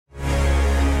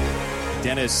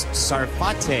Dennis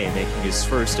Sarfate making his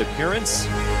first appearance.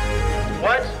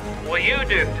 What will you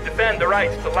do to defend the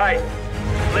rights to life,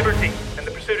 liberty, and the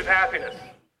pursuit of happiness?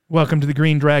 Welcome to the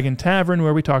Green Dragon Tavern,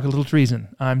 where we talk a little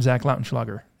treason. I'm Zach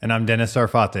Lautenschlager. And I'm Dennis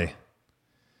Sarfate.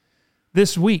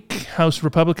 This week, House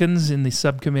Republicans in the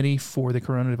subcommittee for the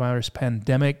coronavirus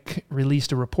pandemic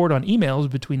released a report on emails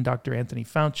between Dr. Anthony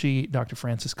Fauci, Dr.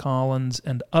 Francis Collins,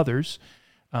 and others,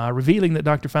 revealing that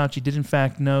Dr. Fauci did in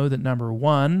fact know that, number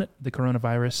one, the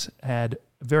coronavirus had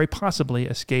very possibly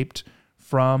escaped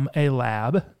from a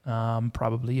lab,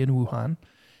 probably in Wuhan,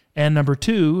 and number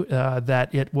two,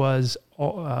 that it was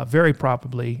very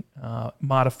probably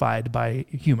modified by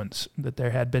humans, that there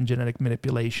had been genetic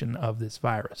manipulation of this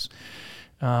virus.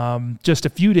 Just a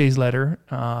few days later,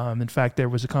 in fact, there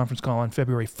was a conference call on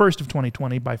February 1st of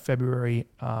 2020. By February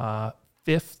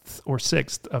 5th or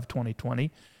 6th of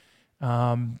 2020,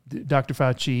 Dr.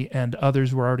 Fauci and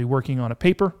others were already working on a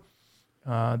paper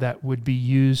that would be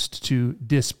used to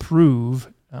disprove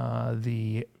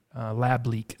the lab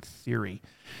leak theory.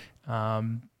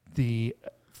 The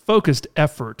focused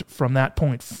effort from that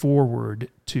point forward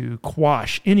to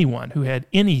quash anyone who had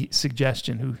any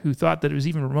suggestion, who thought that it was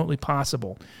even remotely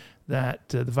possible that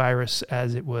the virus,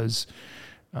 as it was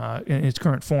in its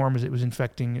current form, as it was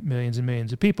infecting millions and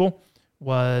millions of people,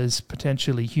 was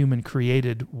potentially human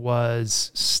created,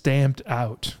 was stamped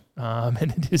out.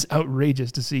 And it is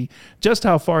outrageous to see just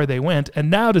how far they went,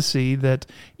 and now to see that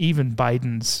even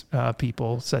Biden's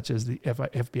people, such as the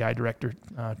FBI Director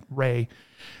Wray,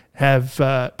 have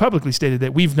publicly stated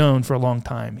that we've known for a long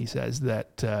time, he says,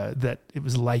 that it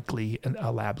was likely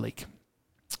a lab leak.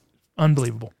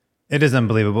 Unbelievable. It is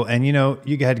unbelievable. And, you know,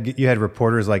 you had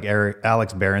reporters like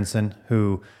Alex Berenson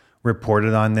who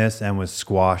reported on this and was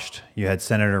squashed. You had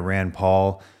Senator Rand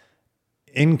Paul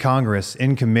in Congress,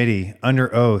 in committee,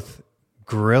 under oath,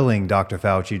 grilling Dr.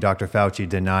 Fauci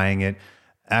denying it,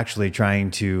 actually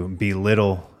trying to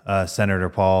belittle Senator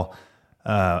Paul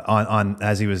on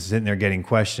as he was sitting there getting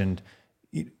questioned.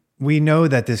 We know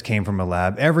that this came from a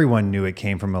lab. Everyone knew it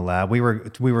came from a lab. We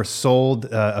were sold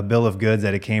a bill of goods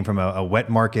that it came from a wet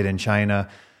market in China.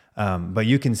 But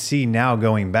you can see now,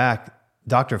 going back,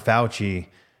 Dr. Fauci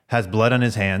has blood on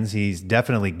his hands. He's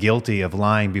definitely guilty of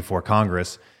lying before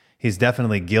Congress. He's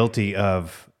definitely guilty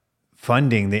of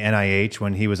funding the NIH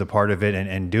when he was a part of it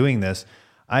and doing this.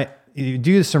 You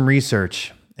do some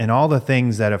research and all the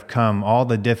things that have come, all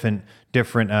the different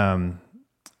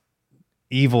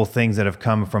evil things that have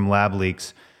come from lab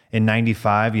leaks. In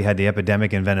 95, you had the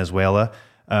epidemic in Venezuela,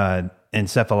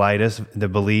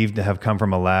 encephalitis, believed to have come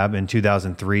from a lab. In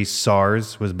 2003,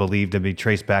 SARS was believed to be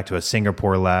traced back to a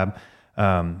Singapore lab.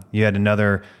 You had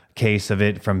another case of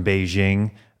it from Beijing,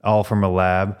 all from a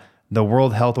lab. The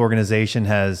World Health Organization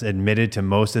has admitted to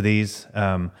most of these.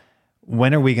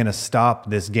 When are we going to stop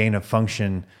this gain of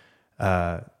function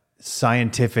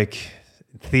scientific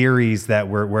theories that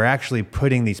we're actually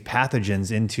putting these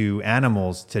pathogens into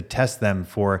animals to test them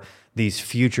for these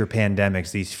future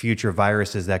pandemics, these future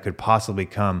viruses that could possibly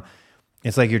come?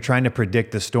 It's like you're trying to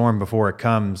predict the storm before it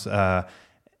comes,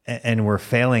 and we're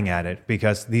failing at it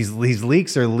because these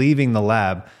leaks are leaving the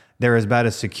lab. They're about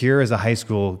as secure as a high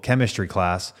school chemistry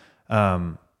class.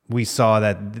 We saw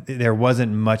that there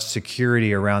wasn't much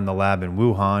security around the lab in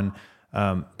Wuhan.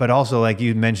 But also, like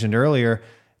you mentioned earlier,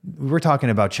 we're talking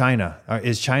about China.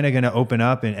 Is China going to open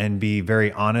up and be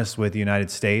very honest with the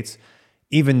United States,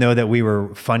 even though that we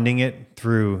were funding it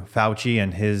through Fauci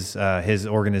and his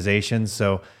organization?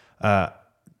 So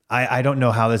I don't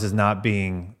know how this is not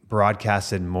being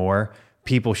broadcasted more.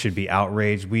 People should be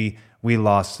outraged. We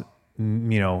lost,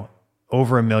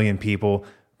 over 1 million people.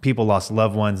 People lost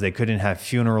loved ones. They couldn't have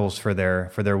funerals for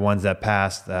their ones that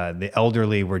passed. The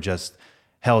elderly were just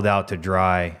held out to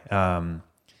dry.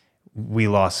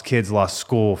 Kids lost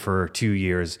school for 2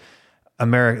 years.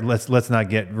 America, let's not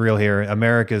get real here.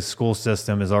 America's school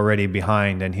system is already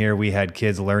behind, and here we had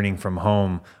kids learning from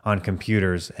home on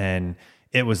computers, and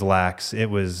it was lax. It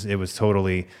was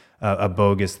totally a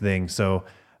bogus thing. So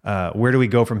where do we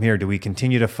go from here? Do we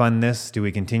continue to fund this? Do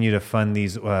we continue to fund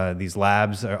these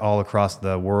labs all across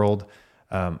the world?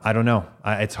 I don't know.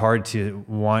 It's hard to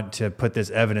want to put this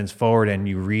evidence forward, and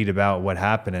you read about what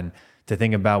happened and to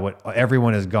think about what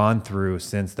everyone has gone through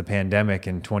since the pandemic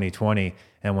in 2020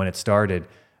 and when it started.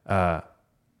 I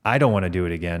don't want to do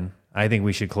it again. I think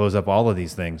we should close up all of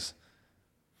these things.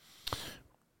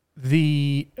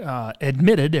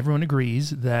 Everyone agrees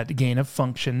that gain of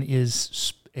function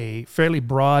is a fairly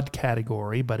broad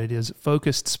category, but it is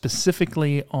focused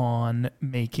specifically on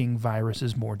making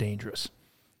viruses more dangerous.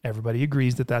 Everybody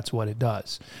agrees that that's what it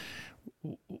does.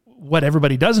 What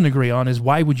everybody doesn't agree on is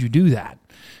why would you do that?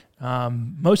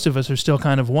 most of us are still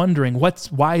kind of wondering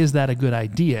why is that a good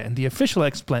idea? And the official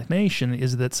explanation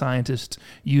is that scientists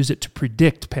use it to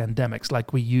predict pandemics,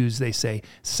 like we use, they say,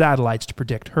 satellites to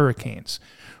predict hurricanes.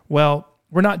 Well,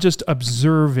 we're not just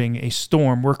observing a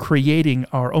storm, we're creating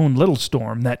our own little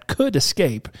storm that could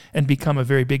escape and become a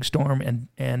very big storm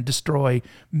and destroy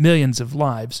millions of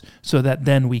lives, so that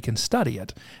then we can study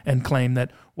it and claim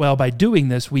that, well, by doing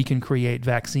this, we can create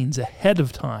vaccines ahead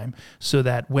of time so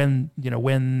that when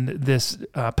this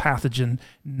pathogen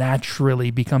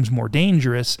naturally becomes more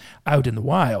dangerous out in the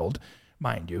wild,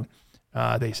 mind you,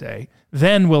 they say,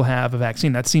 then we'll have a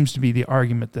vaccine. That seems to be the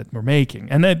argument that we're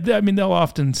making. And they'll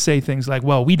often say things like,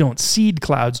 well, we don't seed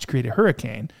clouds to create a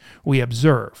hurricane. We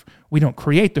observe. We don't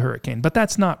create the hurricane. But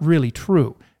that's not really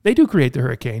true. They do create the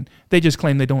hurricane. They just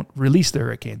claim they don't release the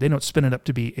hurricane. They don't spin it up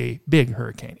to be a big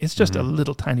hurricane. It's just a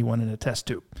little tiny one in a test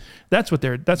tube. That's what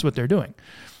they're doing.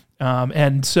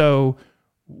 And so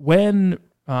when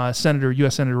U.S.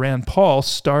 Senator Rand Paul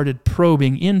started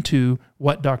probing into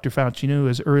what Dr. Fauci knew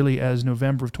as early as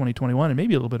November of 2021, and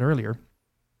maybe a little bit earlier,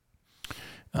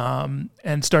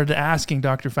 and started asking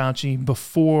Dr. Fauci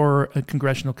before a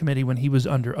congressional committee when he was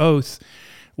under oath,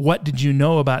 what did you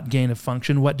know about gain of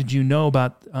function? What did you know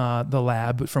about the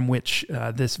lab from which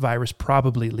this virus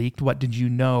probably leaked? What did you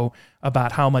know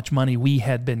about how much money we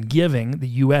had been giving, the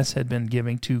U.S. had been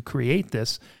giving to create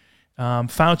this?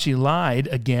 Fauci lied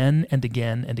again and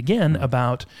again and again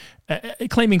about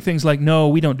claiming things like, no,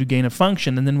 we don't do gain of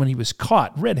function. And then when he was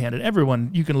caught red-handed,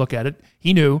 everyone, you can look at it,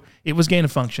 he knew it was gain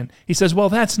of function. He says, well,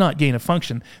 that's not gain of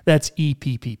function. That's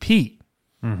EPPP.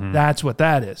 That's what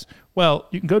that is. Well,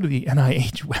 you can go to the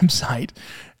NIH website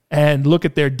and look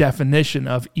at their definition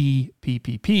of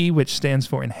EPPP, which stands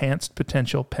for Enhanced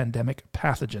Potential Pandemic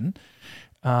Pathogen.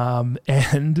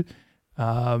 Let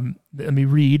me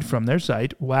read from their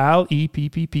site. While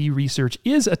EPPP research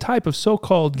is a type of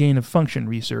so-called gain-of-function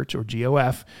research, or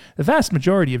GOF, the vast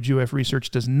majority of GOF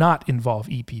research does not involve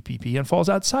EPPP and falls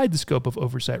outside the scope of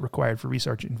oversight required for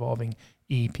research involving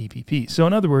EPPP. So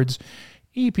in other words,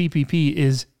 EPPP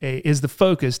is the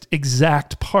focused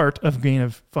exact part of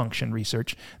gain-of-function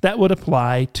research that would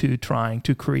apply to trying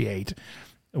to create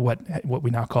what we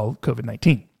now call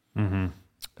COVID-19.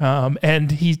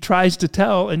 And he tries to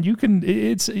tell, and you can,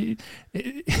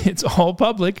 it's all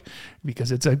public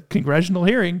because it's a congressional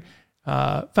hearing.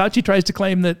 Fauci tries to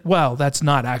claim that, well, that's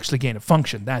not actually gain of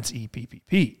function, that's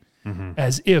EPPP.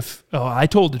 As if, I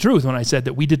told the truth when I said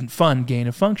that we didn't fund gain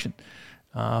of function.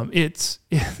 It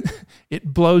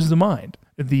blows the mind.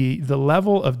 The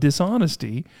level of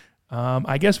dishonesty,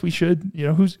 I guess we should,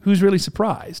 who's really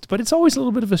surprised? But it's always a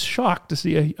little bit of a shock to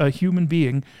see a human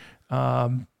being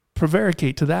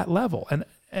prevaricate to that level and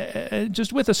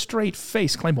just with a straight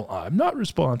face claim, well, I'm not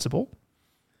responsible.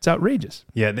 It's outrageous.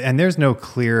 Yeah, and there's no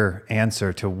clear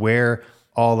answer to where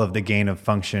all of the gain of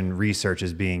function research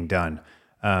is being done.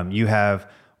 You have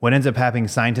what ends up happening,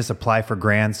 scientists apply for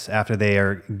grants after they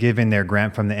are given their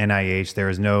grant from the NIH. There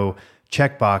is no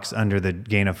checkbox under the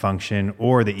gain of function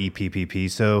or the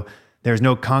EPPP. So there's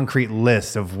no concrete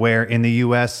list of where in the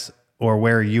U.S. or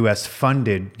where U.S.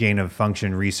 funded gain of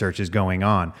function research is going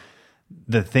on.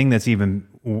 The thing that's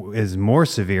is more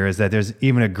severe is that there's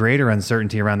even a greater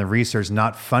uncertainty around the research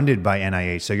not funded by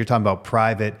NIH. So you're talking about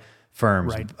private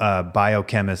firms, right.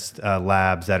 Biochemist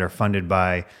labs that are funded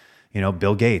by,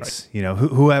 Bill Gates, right.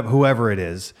 Whoever it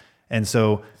is. And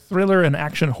so thriller and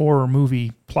action horror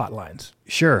movie plot lines.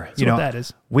 Sure. That's what that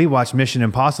is. We watched Mission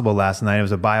Impossible last night. It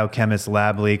was a biochemist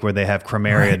lab leak where they have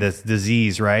chromaria, this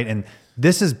disease, right? And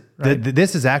this is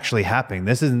this is actually happening.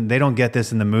 They don't get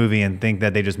this in the movie and think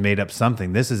that they just made up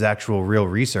something. This is actual real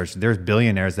research. There's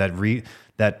billionaires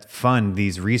that fund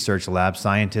these research labs.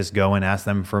 Scientists go and ask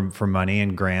them for money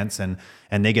and grants, and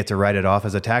they get to write it off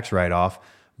as a tax write-off.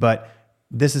 But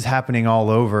this is happening all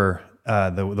over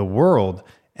the world,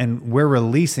 and we're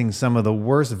releasing some of the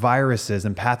worst viruses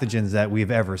and pathogens that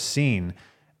we've ever seen.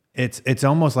 It's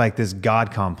almost like this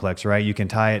God complex, right? You can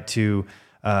tie it to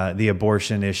the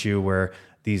abortion issue where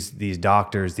these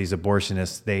doctors, these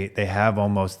abortionists, they have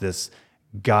almost this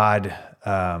God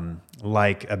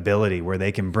like ability where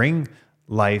they can bring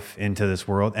life into this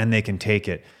world and they can take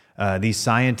it. These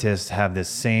scientists have this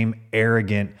same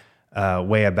arrogant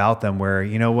way about them where,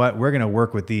 you know what, we're going to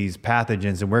work with these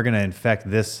pathogens and we're going to infect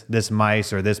this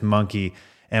mice or this monkey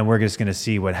and we're just going to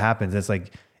see what happens. It's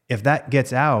like, if that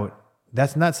gets out,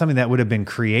 that's not something that would have been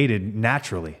created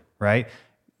naturally, right?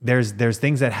 There's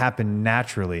things that happen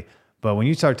naturally, but when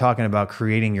you start talking about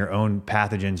creating your own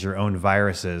pathogens, your own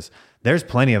viruses, there's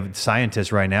plenty of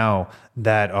scientists right now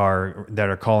that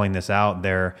are calling this out.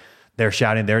 They're They're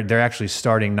shouting. They're actually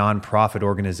starting nonprofit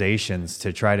organizations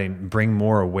to try to bring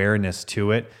more awareness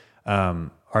to it.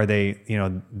 Are they?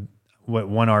 What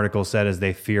one article said is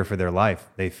they fear for their life.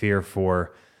 They fear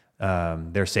for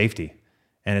their safety,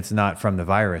 and it's not from the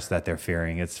virus that they're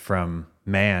fearing. It's from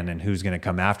man and who's going to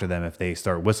come after them if they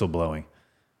start whistleblowing.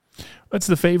 That's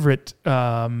the favorite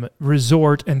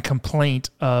resort and complaint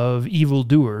of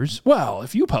evildoers. Well,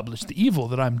 if you publish the evil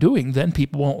that I'm doing, then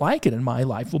people won't like it and my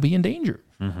life will be in danger.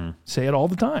 Mm-hmm. Say it all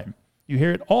the time. You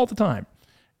hear it all the time.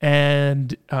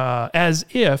 And as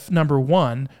if, number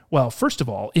one, well, first of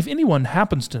all, if anyone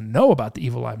happens to know about the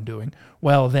evil I'm doing,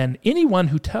 well, then anyone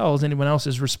who tells anyone else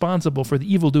is responsible for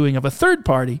the evil doing of a third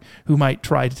party who might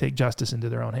try to take justice into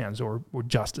their own hands or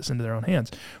justice into their own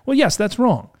hands. Well, yes, that's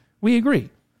wrong. We agree.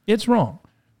 It's wrong,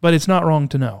 but it's not wrong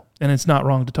to know, and it's not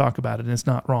wrong to talk about it, and it's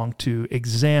not wrong to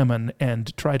examine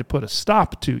and try to put a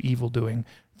stop to evil doing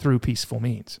through peaceful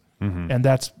means. Mm-hmm. And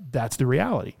that's the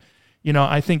reality.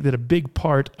 I think that a big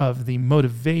part of the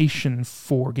motivation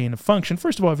for gain of function,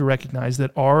 first of all, if you recognize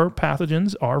that our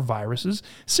pathogens, our viruses,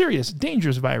 serious,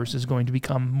 dangerous viruses, going to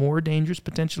become more dangerous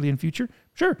potentially in future,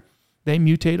 sure, they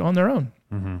mutate on their own.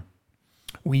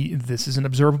 Mm-hmm. This is an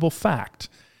observable fact.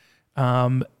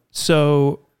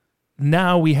 So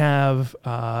now we have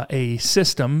a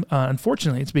system.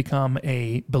 Unfortunately, it's become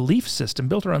a belief system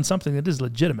built around something that is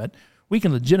legitimate. We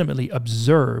can legitimately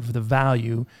observe the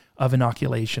value of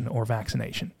inoculation or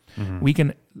vaccination. Mm-hmm.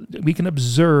 We can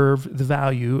observe the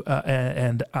value,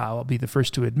 and I'll be the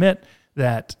first to admit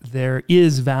that there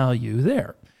is value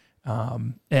there.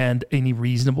 And any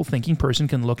reasonable thinking person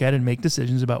can look at it and make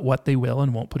decisions about what they will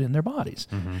and won't put in their bodies.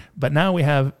 Mm-hmm. But now we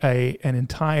have an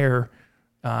entire...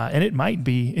 and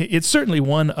it's certainly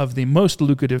one of the most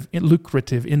lucrative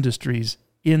industries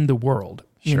in the world,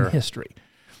 in history,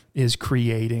 is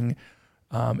creating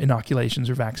inoculations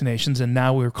or vaccinations. And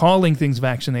now we're calling things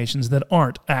vaccinations that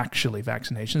aren't actually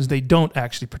vaccinations. They don't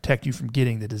actually protect you from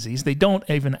getting the disease. They don't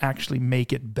even actually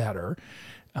make it better.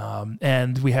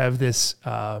 And we have this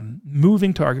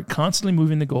moving target, constantly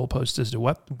moving the goalposts as to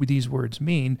what these words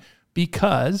mean,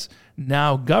 because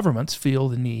now governments feel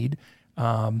the need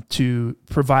to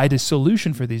provide a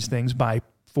solution for these things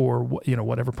for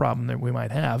whatever problem that we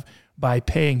might have, by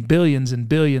paying billions and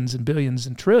billions and billions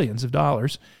and trillions of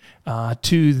dollars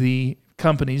to the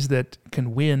companies that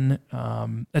can win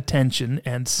attention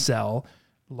and sell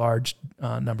large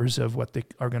numbers of what they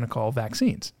are going to call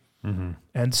vaccines. Mm-hmm.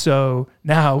 And so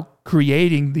now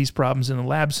creating these problems in the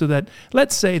lab so that,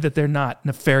 let's say that they're not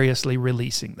nefariously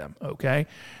releasing them, okay?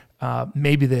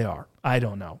 Maybe they are. I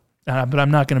don't know. But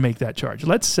I'm not going to make that charge.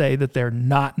 Let's say that they're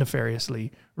not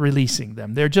nefariously releasing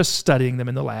them. They're just studying them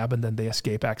in the lab and then they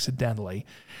escape accidentally.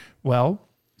 Well,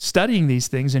 studying these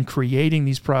things and creating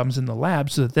these problems in the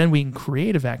lab so that then we can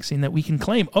create a vaccine that we can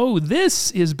claim, oh, this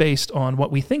is based on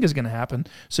what we think is going to happen,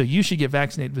 so you should get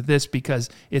vaccinated with this because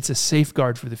it's a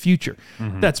safeguard for the future.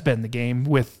 Mm-hmm. That's been the game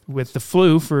with the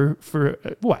flu for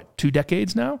 2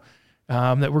 decades now,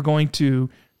 that we're going to...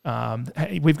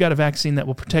 we've got a vaccine that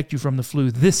will protect you from the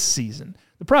flu this season.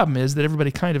 The problem is that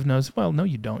everybody kind of knows, well, no,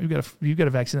 you don't. You've got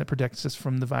a vaccine that protects us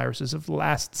from the viruses of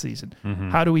last season. Mm-hmm.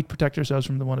 How do we protect ourselves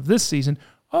from the one of this season?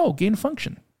 Oh, gain of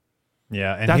function.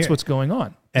 Yeah. And that's what's going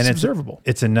on. It's observable.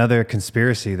 It's another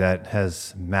conspiracy that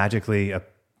has magically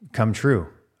come true.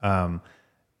 How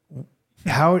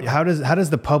does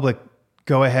the public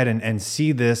go ahead and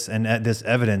see this and this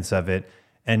evidence of it?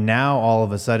 And now all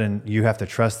of a sudden you have to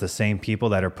trust the same people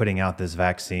that are putting out this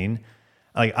vaccine.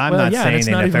 Like I'm not saying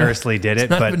they nefariously did it, it's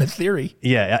not but even a theory.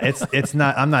 Yeah, it's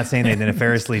not. I'm not saying they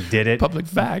nefariously did it. Public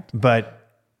fact. But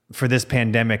for this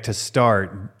pandemic to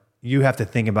start, you have to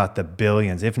think about the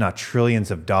billions, if not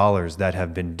trillions of dollars that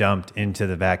have been dumped into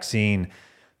the vaccine.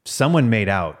 Someone made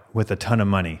out with a ton of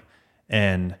money,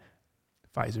 and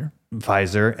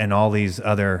Pfizer, and all these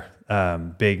other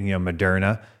big,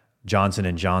 Moderna,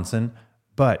 Johnson & Johnson.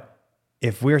 But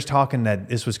if we're talking that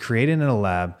this was created in a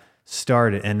lab,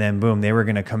 started, and then boom, they were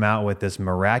going to come out with this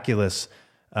miraculous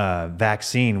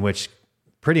vaccine, which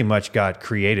pretty much got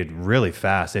created really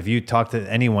fast. If you talk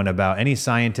to anyone about any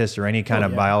scientist or any kind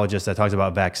of biologist that talks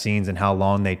about vaccines and how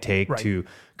long they take to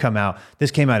come out, this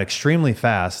came out extremely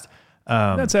fast.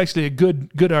 That's actually a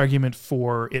good argument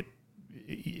for it.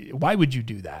 Why would you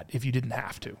do that if you didn't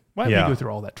have to? Why would you go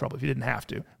through all that trouble if you didn't have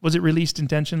to? Was it released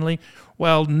intentionally?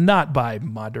 Well, not by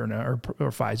Moderna or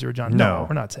Pfizer or Johnson. No,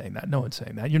 we're not saying that. No one's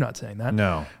saying that. You're not saying that.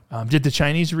 No. Did the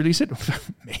Chinese release it?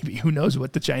 Maybe. Who knows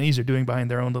what the Chinese are doing behind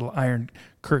their own little iron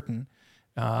curtain?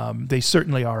 They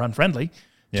certainly are unfriendly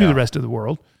to the rest of the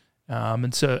world.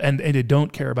 And they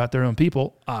don't care about their own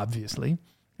people, obviously.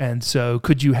 And so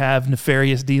could you have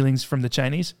nefarious dealings from the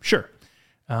Chinese? Sure.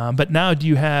 But now do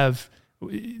you have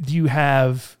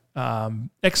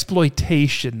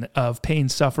exploitation of pain,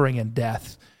 suffering, and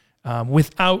death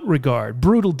without regard,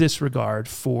 brutal disregard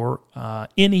for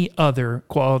any other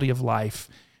quality of life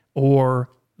or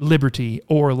liberty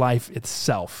or life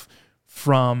itself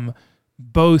from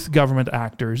both government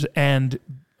actors and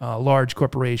large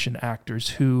corporation actors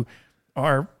who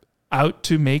are out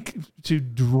to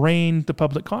drain the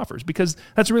public coffers, because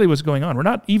that's really what's going on. We're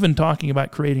not even talking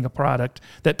about creating a product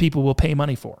that people will pay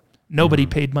money for. Nobody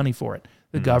paid money for it.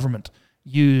 The government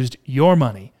used your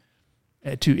money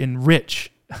to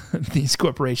enrich these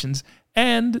corporations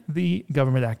and the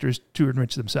government actors to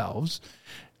enrich themselves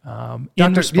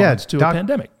in response to a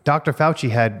pandemic. Dr.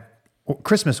 Fauci had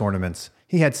Christmas ornaments.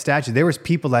 He had statues. There was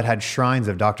people that had shrines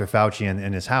of Dr. Fauci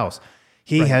in his house.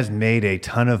 He has made a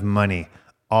ton of money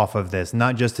off of this,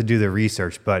 not just to do the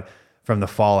research, but from the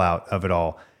fallout of it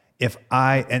all.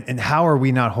 And how are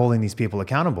we not holding these people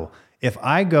accountable? If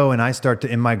I go and I start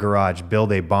to, in my garage,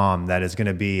 build a bomb that is going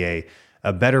to be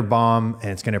a better bomb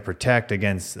and it's going to protect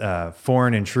against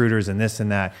foreign intruders and this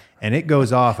and that, and it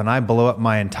goes off and I blow up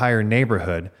my entire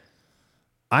neighborhood,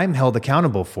 I'm held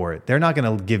accountable for it. They're not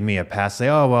going to give me a pass, say,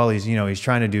 oh, well, he's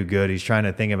trying to do good. He's trying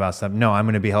to think about something. No, I'm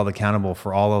going to be held accountable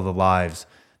for all of the lives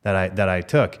that I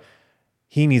took.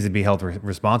 He needs to be held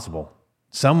responsible.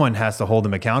 Someone has to hold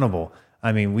him accountable.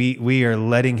 I mean, we are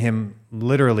letting him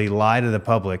literally lie to the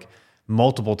public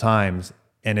multiple times,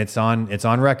 and it's on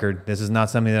record. This is not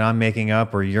something that I'm making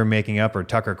up or you're making up or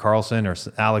Tucker Carlson or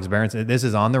Alex Berenson. This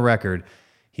is on the record.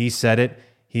 He said it.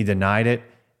 He denied it.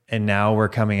 And now we're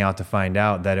coming out to find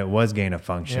out that it was gain of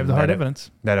function. You have the hard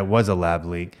evidence. That it was a lab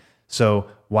leak. So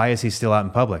why is he still out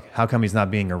in public? How come he's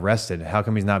not being arrested? How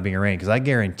come he's not being arraigned? Because I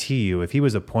guarantee you, if he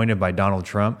was appointed by Donald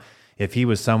Trump, if he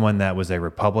was someone that was a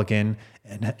Republican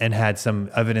and had some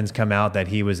evidence come out that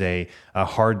he was a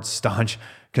hard, staunch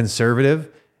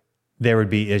conservative, there would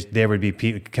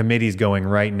be committees going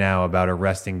right now about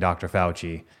arresting Dr.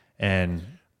 Fauci. And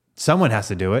someone has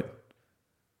to do it.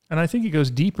 And I think it goes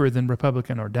deeper than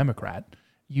Republican or Democrat.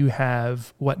 You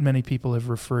have what many people have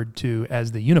referred to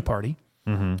as the uniparty.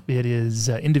 Mm-hmm. It is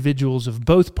individuals of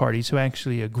both parties who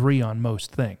actually agree on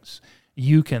most things.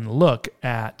 You can look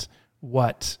at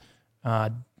what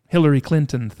Hillary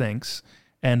Clinton thinks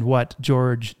and what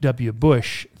George W.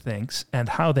 Bush thinks and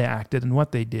how they acted and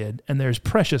what they did, and there's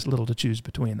precious little to choose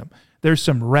between them. There's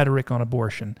some rhetoric on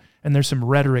abortion, and there's some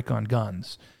rhetoric on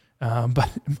guns. But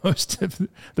most of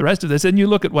the rest of this, and you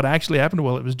look at what actually happened,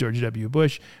 well, it was George W.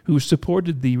 Bush who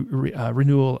supported the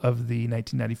renewal of the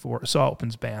 1994 assault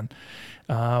weapons ban.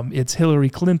 It's Hillary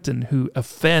Clinton who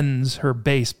offends her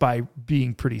base by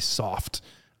being pretty soft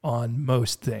on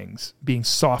most things, being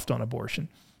soft on abortion.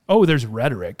 Oh, there's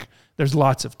rhetoric. There's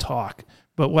lots of talk.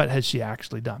 But what has she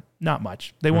actually done? Not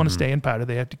much. They want to stay in power.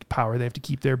 They have to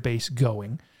keep their base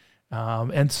going.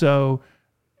 And so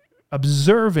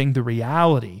observing the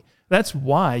reality, that's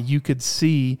why you could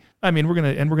see, I mean, we're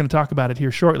going to talk about it here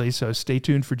shortly, so stay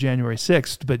tuned for January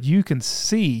 6th, but you can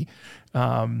see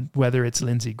whether it's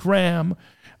Lindsey Graham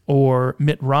or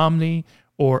Mitt Romney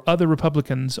or other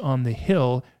Republicans on the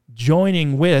Hill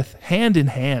joining with, hand in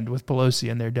hand with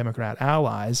Pelosi and their Democrat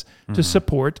allies to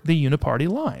support the uniparty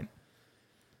line.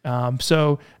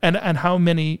 So how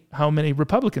many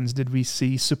Republicans did we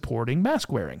see supporting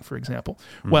mask wearing, for example?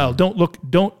 Well,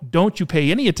 don't you pay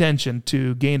any attention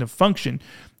to gain of function.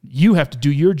 You have to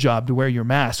do your job to wear your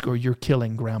mask or you're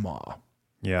killing grandma.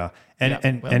 Yeah.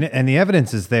 And the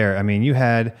evidence is there. I mean, you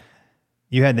had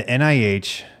the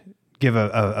NIH give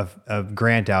a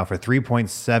grant out for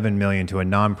 $3.7 million to a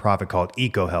nonprofit called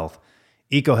EcoHealth.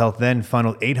 EcoHealth then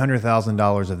funneled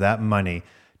 $800,000 of that money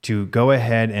to go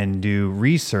ahead and do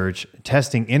research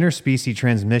testing interspecies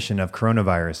transmission of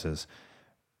coronaviruses.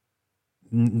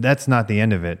 That's not the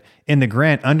end of it. In the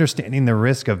grant, Understanding the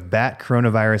Risk of Bat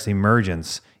Coronavirus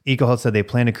Emergence, EcoHealth said they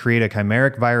plan to create a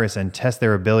chimeric virus and test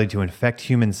their ability to infect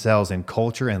human cells in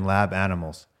culture and lab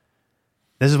animals.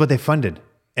 This is what they funded,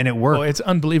 and it worked. Oh, it's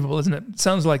unbelievable, isn't it? It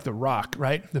sounds like The Rock,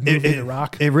 right? The movie The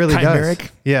Rock. It really chimeric.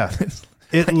 Does. Yeah.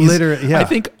 It literally, yeah. I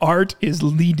think art is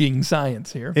leading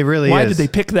science here. It really is. Why did they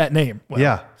pick that name? Well,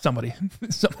 yeah. Somebody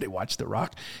watched The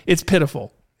Rock. It's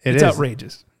pitiful. It's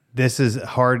outrageous. This is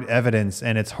hard evidence,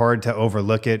 and it's hard to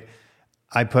overlook it.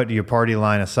 I put your party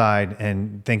line aside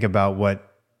and think about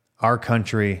what our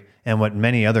country and what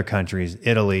many other countries,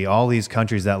 Italy, all these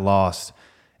countries that lost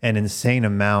an insane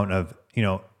amount of,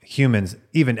 humans,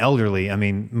 even elderly, I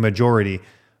mean, majority.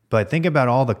 But think about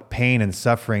all the pain and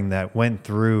suffering that went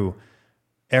through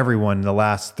everyone in the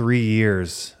last 3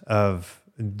 years of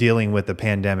dealing with the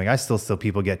pandemic. I still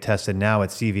people get tested now at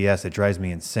CVS. It drives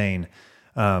me insane.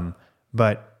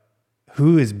 But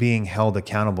who is being held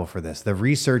accountable for this? The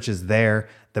research is there.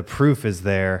 The proof is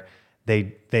there.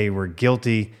 They were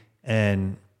guilty,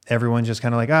 and everyone's just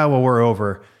kind of like, well, we're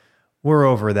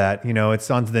over that.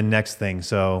 It's on to the next thing.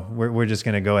 So we're just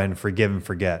going to go ahead and forgive and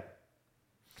forget.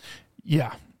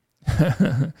 Yeah.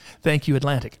 Thank you,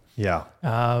 Atlantic. Yeah.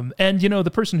 And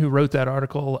the person who wrote that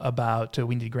article about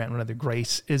we need to grant one another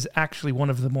grace is actually one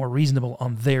of the more reasonable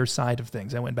on their side of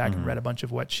things. I went back and read a bunch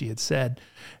of what she had said,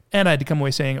 and I had to come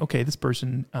away saying, okay, this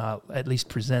person at least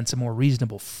presents a more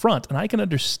reasonable front. And I can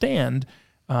understand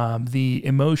the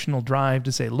emotional drive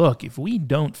to say, look, if we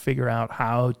don't figure out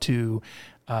how to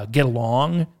get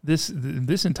along, this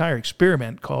entire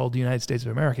experiment called the United States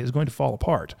of America is going to fall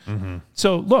apart. Mm-hmm.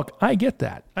 So look, I get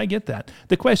that.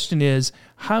 The question is,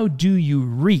 how do you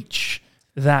reach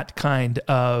that kind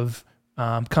of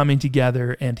coming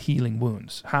together and healing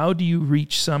wounds? How do you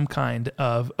reach some kind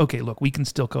of, okay, look, we can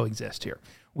still coexist here.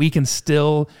 We can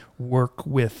still work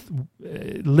with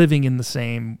living in the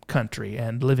same country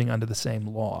and living under the same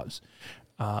laws.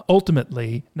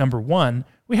 Ultimately, number one,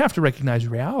 we have to recognize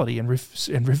reality and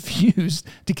refuse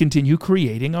to continue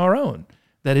creating our own.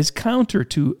 That is counter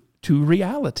to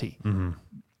reality. Mm-hmm.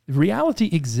 Reality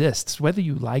exists, whether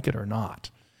you like it or not.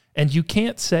 And you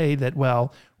can't say that,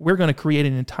 well, we're going to create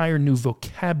an entire new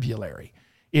vocabulary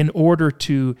in order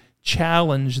to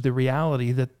challenge the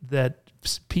reality that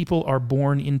people are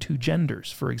born into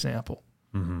genders, for example.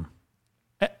 Mm-hmm.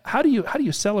 How do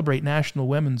you celebrate National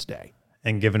Women's Day?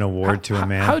 And give an award to a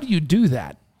man? How do you do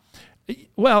that?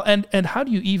 Well, and how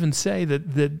do you even say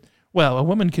that a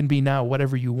woman can be now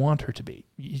whatever you want her to be?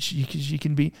 She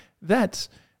can be, that's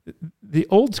the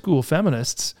old school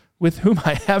feminists with whom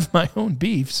I have my own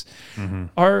beefs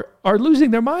are losing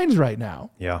their minds right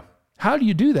now. Yeah. How do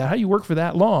you do that? How do you work for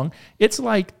that long? It's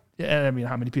like, how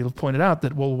many people have pointed out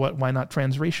that, well, why not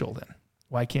transracial then?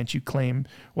 Why can't you claim,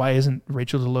 why isn't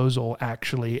Rachel Dolezal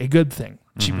actually a good thing?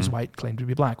 She was white, claimed to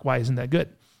be black. Why isn't that good?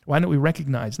 Why don't we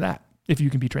recognize that? If you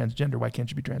can be transgender, why can't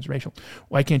you be transracial?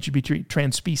 Why can't you be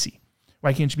trans-species?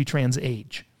 Why can't you be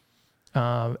trans-age?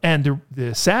 And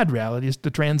the sad reality is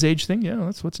the trans-age thing,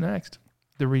 that's what's next.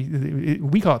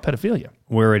 We call it pedophilia.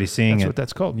 We're already seeing That's what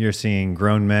that's called. You're seeing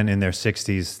grown men in their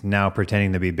 60s now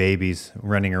pretending to be babies,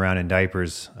 running around in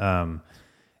diapers.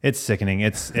 It's sickening.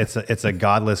 It's a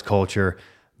godless culture.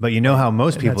 But you know how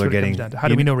most people are getting. How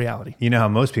do we know reality? You know how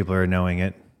most people are knowing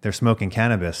it. They're smoking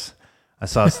cannabis. I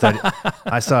saw a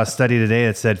study today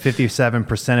that said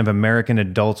 57% of American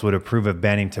adults would approve of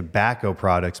banning tobacco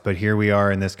products, but here we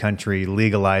are in this country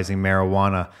legalizing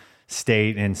marijuana,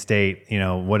 state and state.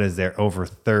 What is there? Over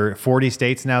 40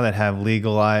 states now that have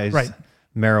legalized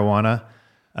marijuana.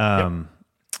 Yep.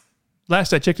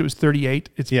 Last I checked, it was 38.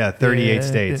 38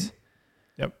 states.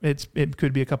 It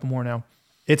could be a couple more now.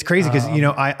 It's crazy because,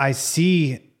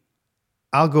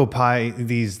 I'll go by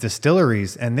these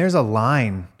distilleries and there's a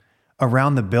line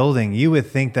around the building. You would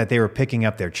think that they were picking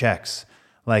up their checks.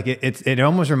 Like it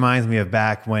almost reminds me of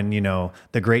back when,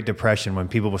 the Great Depression, when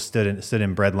people stood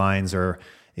in bread lines, or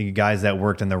guys that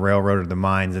worked in the railroad or the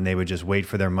mines, and they would just wait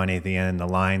for their money at the end. And the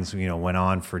lines, went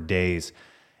on for days.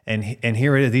 And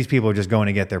here it is. These people are just going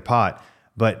to get their pot.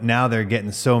 But now they're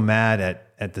getting so mad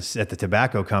at the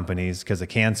tobacco companies because of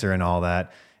cancer and all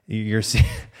that.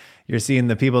 You're seeing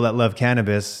the people that love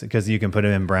cannabis because you can put it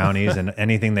in brownies and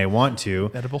anything they want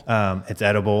to. Edible. It's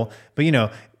edible.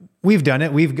 But we've done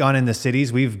it. We've gone into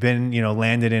cities. We've been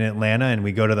landed in Atlanta, and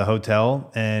we go to the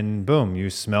hotel, and boom, you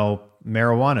smell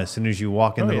marijuana as soon as you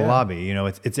walk into the lobby.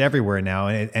 It's everywhere now,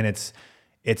 and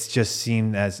it's just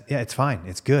seen as it's fine.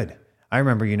 It's good. I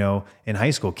remember, in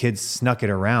high school, kids snuck it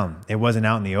around. It wasn't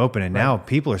out in the open. And now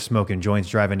people are smoking joints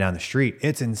driving down the street.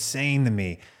 It's insane to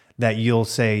me that you'll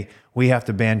say we have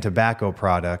to ban tobacco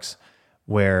products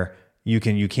where you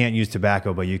can't use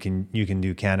tobacco, but you can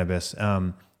do cannabis.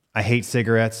 I hate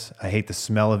cigarettes. I hate the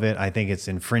smell of it. I think it's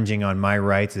infringing on my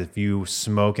rights if you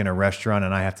smoke in a restaurant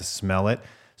and I have to smell it.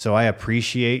 So I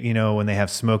appreciate, when they have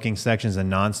smoking sections and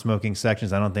non-smoking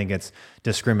sections. I don't think it's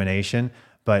discrimination,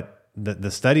 but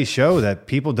the studies show that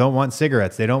people don't want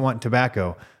cigarettes. They don't want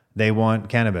tobacco. They want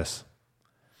cannabis.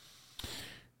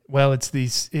 Well, it's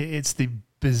the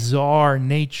bizarre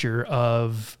nature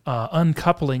of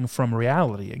uncoupling from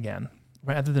reality again,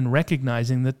 rather than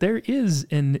recognizing that there is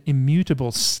an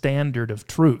immutable standard of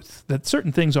truth, that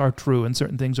certain things are true and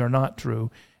certain things are not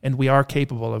true, and we are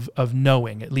capable of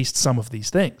knowing at least some of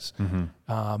these things.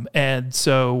 Mm-hmm. And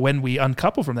so when we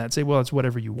uncouple from that and say, well, it's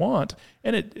whatever you want,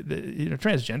 and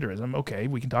transgenderism, okay,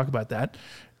 we can talk about that,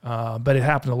 but it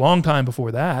happened a long time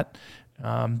before that.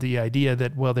 The idea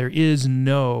that, well, there is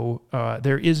no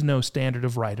standard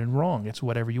of right and wrong. It's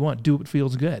whatever you want. Do what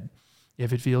feels good.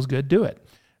 If it feels good, do it.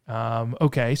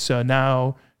 Okay, so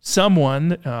now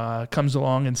someone comes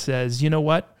along and says, you know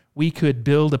what? We could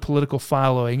build a political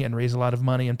following and raise a lot of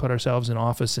money and put ourselves in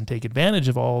office and take advantage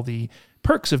of all the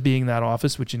perks of being that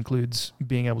office, which includes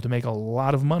being able to make a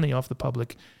lot of money off the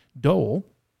public dole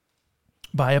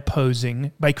by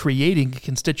creating a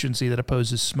constituency that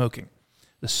opposes smoking,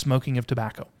 the smoking of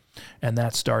tobacco. And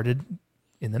that started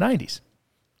in the 90s.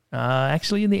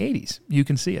 Actually, in the 80s. You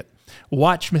can see it.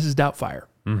 Watch Mrs. Doubtfire.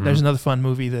 Mm-hmm. There's another fun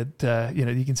movie that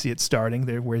you can see it starting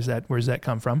there. Where's that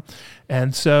come from?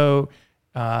 And so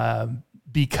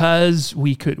because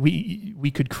we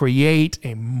could create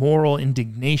a moral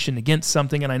indignation against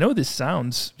something, and I know this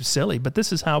sounds silly, but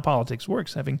this is how politics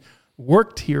works. Having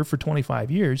worked here for 25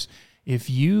 years, if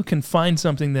you can find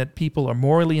something that people are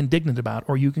morally indignant about,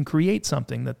 or you can create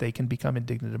something that they can become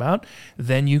indignant about,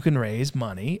 then you can raise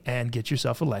money and get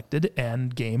yourself elected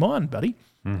and game on, buddy.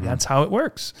 Mm-hmm. That's how it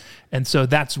works. And so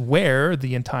that's where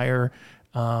the entire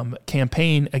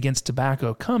campaign against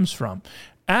tobacco comes from.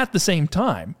 At the same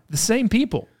time, the same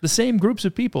people, the same groups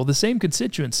of people, the same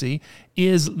constituency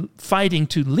is fighting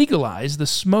to legalize the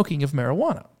smoking of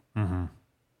marijuana. Mm-hmm.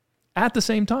 At the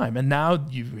same time. And now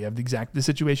you have the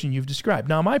situation you've described.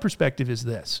 Now, my perspective is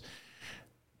this.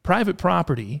 Private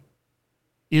property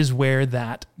is where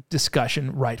that discussion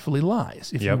rightfully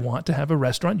lies. If you want to have a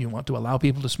restaurant, you want to allow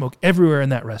people to smoke everywhere in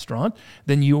that restaurant,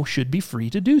 then you should be free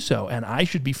to do so. And I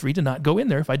should be free to not go in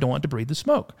there if I don't want to breathe the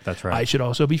smoke. That's right. I should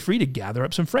also be free to gather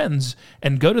up some friends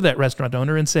and go to that restaurant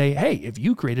owner and say, hey, if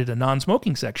you created a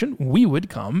non-smoking section, we would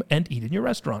come and eat in your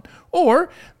restaurant. Or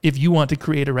if you want to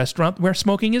create a restaurant where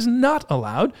smoking is not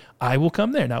allowed, I will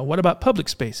come there. Now, what about public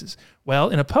spaces? Well,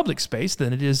 in a public space,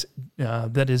 then it is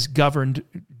that is governed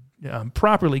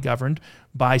properly governed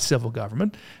by civil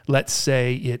government. Let's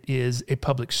say it is a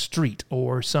public street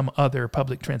or some other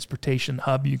public transportation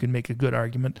hub. You can make a good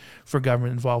argument for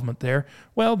government involvement there.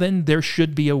 Well, then there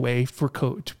should be a way for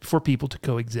people to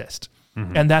coexist.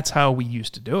 Mm-hmm. And that's how we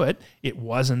used to do it. It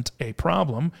wasn't a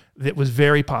problem. It was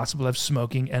very possible to have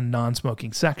smoking and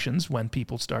non-smoking sections when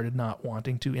people started not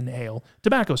wanting to inhale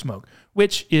tobacco smoke,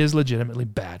 which is legitimately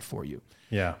bad for you.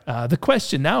 Yeah. The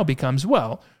question now becomes,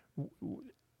 well,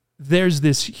 there's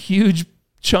this huge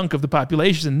chunk of the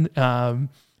population and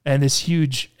this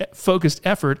huge focused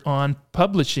effort on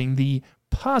publishing the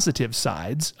positive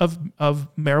sides of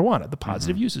marijuana, the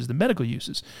positive uses, the medical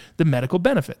uses, the medical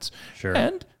benefits. Sure.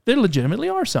 And there legitimately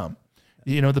are some.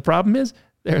 You know, the problem is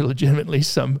there are legitimately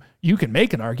some, you can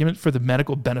make an argument for the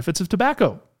medical benefits of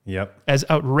tobacco. Yep. As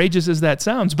outrageous as that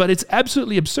sounds, but it's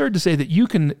absolutely absurd to say that you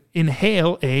can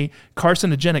inhale a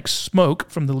carcinogenic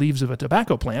smoke from the leaves of a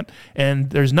tobacco plant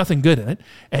and there's nothing good in it,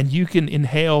 and you can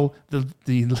inhale the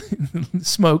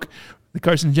smoke, the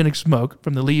carcinogenic smoke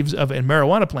from the leaves of a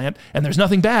marijuana plant and there's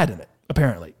nothing bad in it,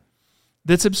 apparently.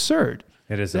 That's absurd.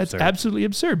 It is That's absurd. absolutely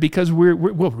absurd because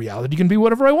reality can be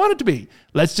whatever I want it to be.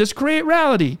 Let's just create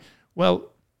reality. Well,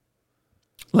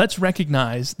 let's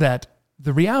recognize that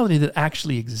the reality that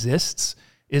actually exists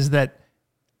is that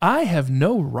I have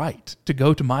no right to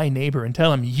go to my neighbor and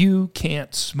tell him, you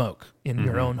can't smoke in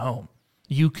your own home.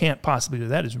 You can't possibly do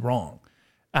that. That is wrong.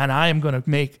 And I'm going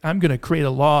to create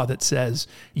a law that says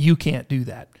you can't do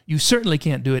that. You certainly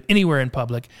can't do it anywhere in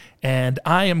public. And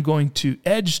I am going to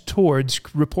edge towards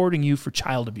reporting you for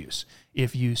child abuse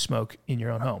if you smoke in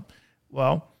your own home.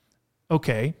 Well,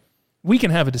 okay. We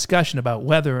can have a discussion about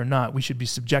whether or not we should be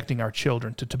subjecting our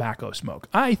children to tobacco smoke.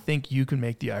 I think you can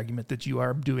make the argument that you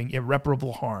are doing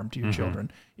irreparable harm to your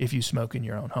children if you smoke in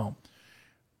your own home.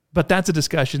 But that's a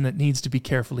discussion that needs to be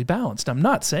carefully balanced. I'm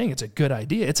not saying it's a good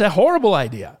idea. It's a horrible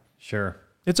idea. Sure.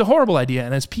 It's a horrible idea.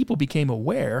 And as people became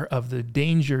aware of the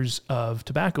dangers of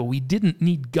tobacco, we didn't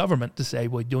need government to say,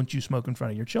 well, don't you smoke in front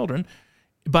of your children.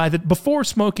 Before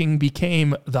smoking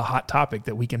became the hot topic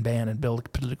that we can ban and build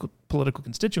a political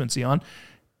constituency on,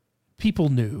 people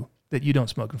knew that you don't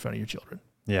smoke in front of your children.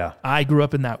 Yeah. I grew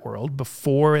up in that world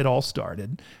before it all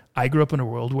started. I grew up in a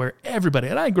world where everybody,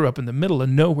 and I grew up in the middle of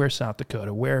nowhere, South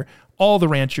Dakota, where all the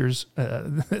ranchers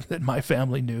that my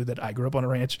family knew, that I grew up on a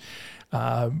ranch,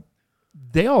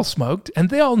 they all smoked, and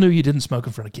they all knew you didn't smoke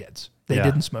in front of kids. They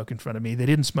didn't smoke in front of me. They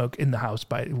didn't smoke in the house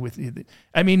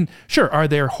I mean, sure, are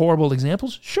there horrible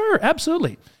examples? Sure,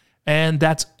 absolutely. And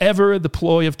that's ever the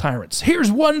ploy of tyrants.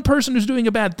 Here's one person who's doing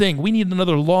a bad thing. We need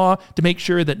another law to make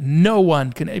sure that no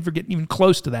one can ever get even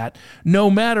close to that, no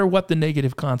matter what the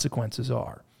negative consequences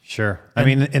are. Sure. I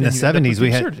mean, in the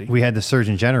 70s, we had the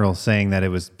Surgeon General saying that it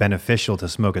was beneficial to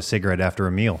smoke a cigarette after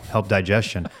a meal, help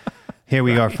digestion. Here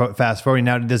we are, fast forwarding.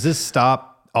 Now, does this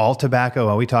stop all tobacco?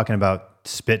 Are we talking about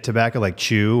spit tobacco like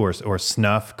chew or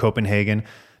snuff, Copenhagen?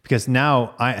 Because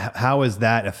now, how is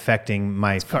that affecting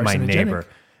my neighbor?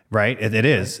 Right? It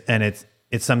is. And it's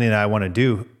something that I want to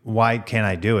do. Why can't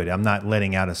I do it? I'm not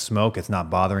letting out a smoke. It's not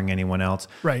bothering anyone else.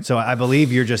 Right. So I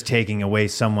believe you're just taking away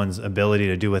someone's ability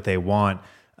to do what they want.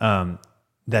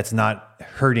 That's not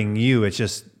hurting you. It's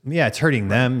just, it's hurting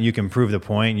them. You can prove the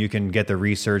point. You can get the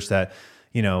research that,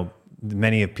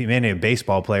 many of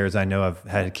baseball players I know have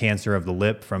had cancer of the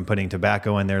lip from putting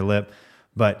tobacco in their lip.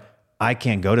 But I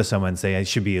can't go to someone and say it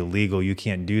should be illegal. You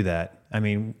can't do that. I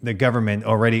mean, the government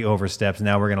already oversteps.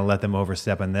 Now we're going to let them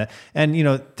overstep on that. And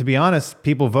to be honest,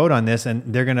 people vote on this, and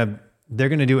they're going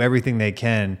to do everything they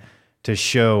can to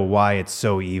show why it's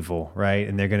so evil, right?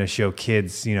 And they're going to show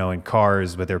kids, in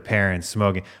cars with their parents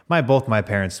smoking. Both my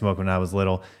parents smoked when I was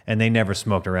little, and they never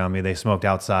smoked around me. They smoked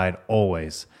outside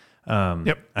always.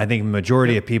 I think the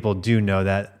majority of people do know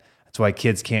that. That's why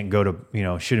kids can't go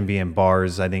to, shouldn't be in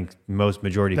bars. I think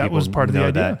majority of people was part of the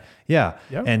idea. That. Yeah.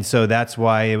 Yep. And so that's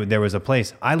why there was a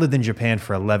place. I lived in Japan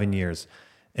for 11 years.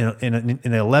 In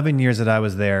the 11 years that I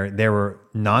was there were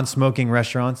non-smoking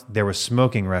restaurants, there were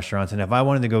smoking restaurants. And if I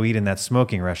wanted to go eat in that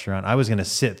smoking restaurant, I was going to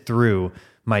sit through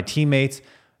my teammates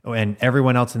and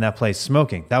everyone else in that place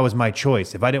smoking. That was my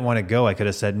choice. If I didn't want to go, I could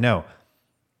have said no.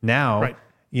 Now, right.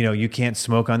 You can't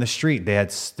smoke on the street. They had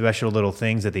special little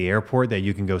things at the airport that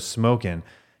you can go smoke in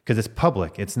because it's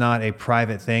public. It's not a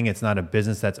private thing. It's not a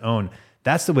business that's owned.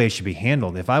 That's the way it should be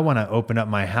handled. If I want to open up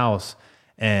my house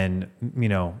and,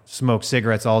 smoke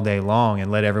cigarettes all day long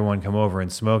and let everyone come over and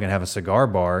smoke and have a cigar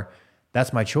bar,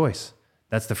 that's my choice.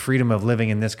 That's the freedom of living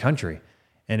in this country.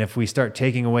 And if we start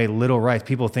taking away little rights,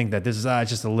 people think that this is it's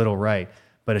just a little right,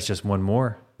 but it's just one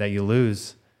more that you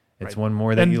lose. It's one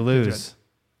more that you lose.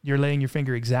 You're laying your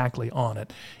finger exactly on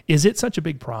it. Is it such a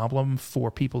big problem for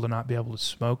people to not be able to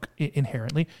smoke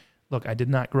inherently? Look, I did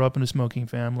not grow up in a smoking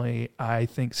family. I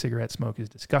think cigarette smoke is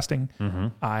disgusting. Mm-hmm.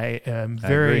 I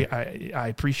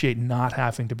appreciate not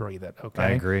having to breathe it. Okay. I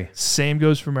agree. Same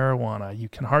goes for marijuana. You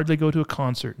can hardly go to a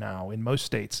concert now in most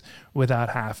states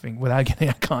without getting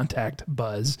a contact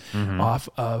buzz off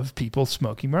of people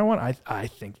smoking marijuana. I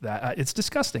think that it's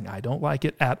disgusting. I don't like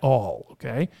it at all.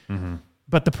 Okay. Mm-hmm.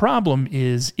 But the problem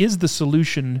is the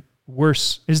solution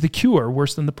worse? Is the cure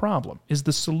worse than the problem? Is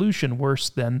the solution worse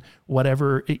than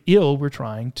whatever ill we're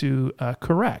trying to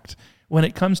correct? When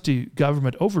it comes to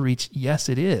government overreach, yes,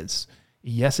 it is.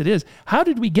 Yes, it is. How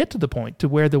did we get to the point to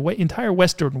where the entire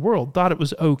Western world thought it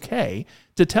was okay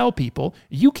to tell people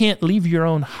you can't leave your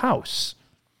own house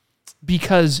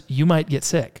because you might get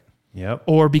sick? Yep.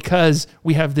 Or because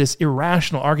we have this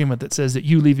irrational argument that says that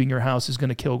you leaving your house is going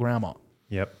to kill grandma.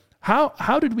 Yep.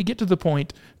 How did we get to the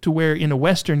point to where in a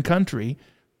Western country,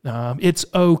 it's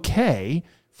okay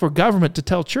for government to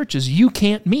tell churches you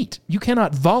can't meet, you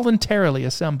cannot voluntarily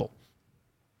assemble,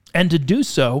 and to do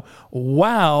so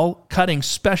while cutting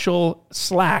special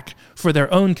slack for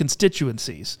their own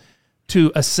constituencies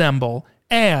to assemble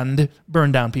and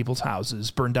burn down people's houses,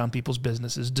 burn down people's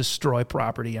businesses, destroy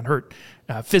property, and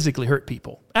physically hurt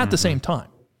people at the same time?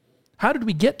 How did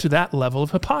we get to that level of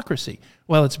hypocrisy?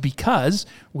 Well, it's because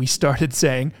we started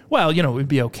saying, well, it would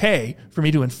be okay for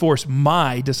me to enforce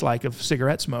my dislike of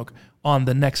cigarette smoke on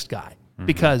the next guy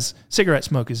because cigarette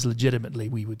smoke is legitimately,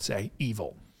 we would say,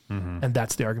 evil. And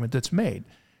that's the argument that's made.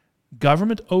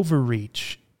 Government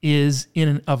overreach is in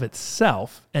and of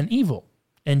itself an evil,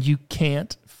 and you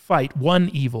can't fight one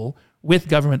evil with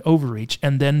government overreach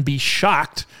and then be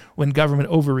shocked when government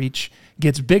overreach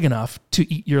gets big enough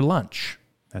to eat your lunch.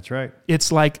 That's right.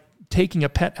 It's like taking a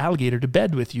pet alligator to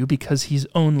bed with you because he's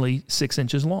only 6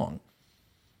 inches long.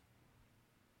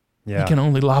 Yeah. He can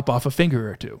only lop off a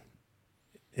finger or two.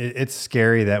 It's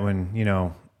scary that when,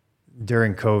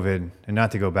 during COVID, and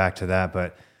not to go back to that,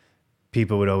 but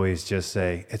people would always just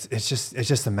say, it's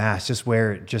just a mask, just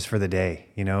wear it just for the day.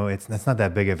 That's not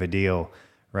that big of a deal,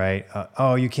 right?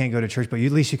 You can't go to church, but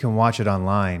at least you can watch it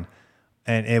online.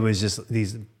 And it was just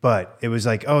it was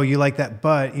like, oh, you like that,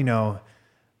 but,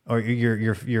 or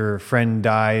your friend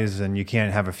dies and you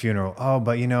can't have a funeral. Oh,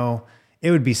 but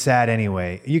it would be sad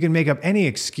anyway. You can make up any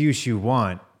excuse you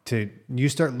want you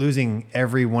start losing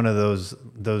every one of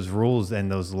those rules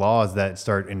and those laws that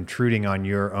start intruding on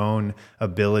your own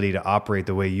ability to operate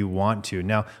the way you want to.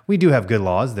 Now, we do have good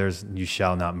laws. You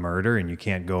shall not murder, and you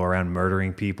can't go around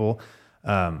murdering people.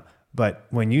 But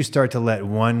when you start to let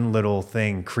one little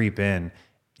thing creep in,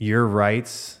 your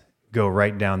rights go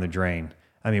right down the drain.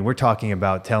 I mean, we're talking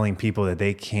about telling people that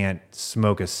they can't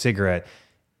smoke a cigarette.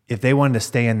 If they wanted to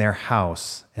stay in their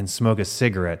house and smoke a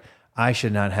cigarette, I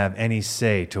should not have any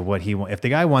say to what he wants. If the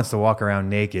guy wants to walk around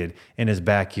naked in his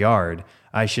backyard,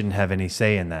 I shouldn't have any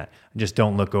say in that. Just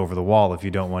don't look over the wall if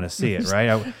you don't want to see it, right?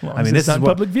 I mean, this is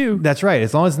public view. That's right.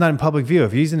 As long as it's not in public view.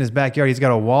 If he's in his backyard, he's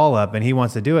got a wall up and he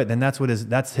wants to do it, then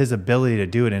that's his ability to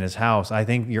do it in his house. I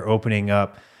think you're opening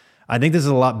up. I think this is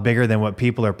a lot bigger than what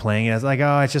people are playing it as. Like,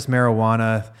 oh, it's just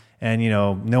marijuana, and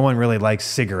no one really likes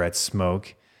cigarette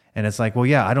smoke. And it's like, well,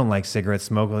 yeah, I don't like cigarette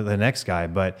smoke like the next guy,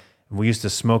 but we used to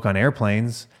smoke on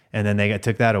airplanes. And then they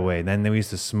took that away. Then we used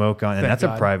to smoke on, and that's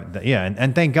a private, yeah.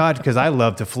 And thank God, because I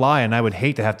love to fly, and I would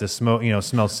hate to have to smoke,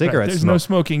 smell cigarettes. There's no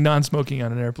smoking, non-smoking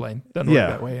on an airplane. Doesn't work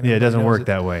that way. Yeah, it doesn't work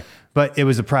that way. But it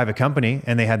was a private company,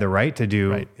 and they had the right to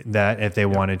do that if they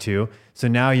wanted to. So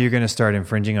now you're going to start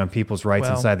infringing on people's rights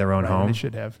inside their own home. They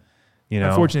should have.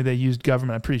 Unfortunately, they used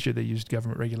government. I'm pretty sure they used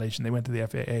government regulation. They went to the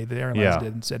FAA, the airlines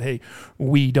did, and said, hey,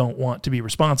 we don't want to be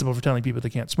responsible for telling people they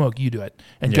can't smoke. You do it.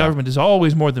 And government is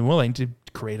always more than willing to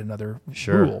create another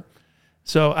rule.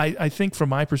 So I think from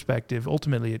my perspective,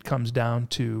 ultimately it comes down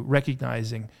to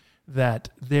recognizing that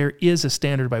there is a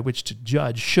standard by which to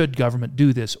judge should government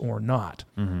do this or not.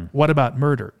 Mm-hmm. What about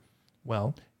murder?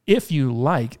 Well, if you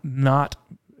like not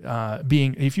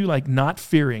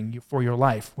fearing for your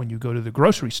life when you go to the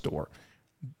grocery store,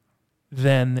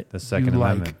 then the Second you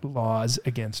Amendment. like laws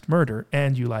against murder,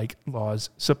 and you like laws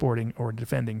supporting or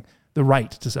defending the right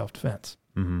to self-defense.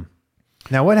 Mm-hmm.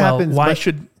 Now, what happens? What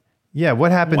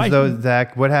happens though,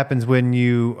 Zach? What happens when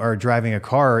you are driving a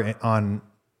car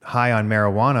high on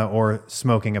marijuana or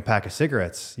smoking a pack of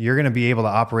cigarettes? You're going to be able to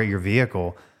operate your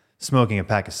vehicle smoking a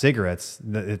pack of cigarettes.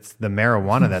 It's the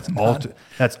marijuana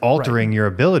that's altering your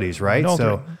abilities, right?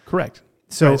 Correct.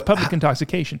 So it's public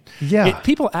intoxication. Yeah.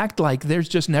 People act like there's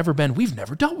just never been, we've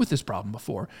never dealt with this problem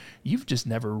before. You've just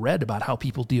never read about how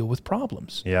people deal with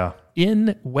problems. Yeah.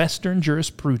 In Western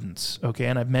jurisprudence, okay,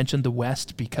 and I've mentioned the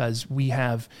West because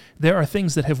there are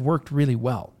things that have worked really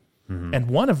well. Mm-hmm. And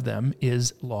one of them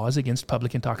is laws against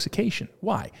public intoxication.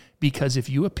 Why? Because if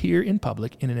you appear in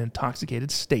public in an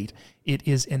intoxicated state, it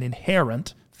is an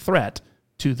inherent threat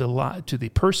to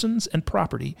the persons and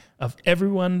property of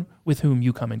everyone with whom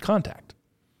you come in contact.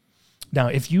 Now,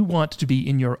 if you want to be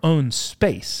in your own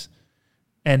space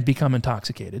and become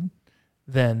intoxicated,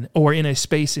 or in a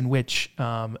space in which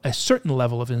a certain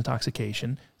level of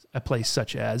intoxication, a place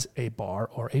such as a bar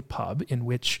or a pub in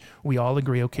which we all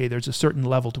agree, okay, there's a certain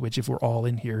level to which if we're all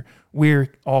in here,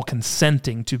 we're all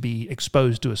consenting to be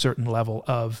exposed to a certain level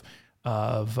of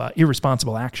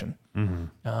irresponsible action,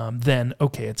 then,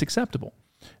 okay, it's acceptable.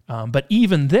 But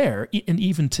even there, and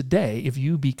even today, if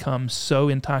you become so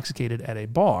intoxicated at a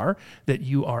bar that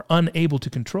you are unable to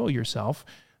control yourself,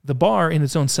 the bar, in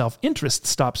its own self-interest,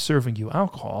 stops serving you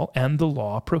alcohol, and the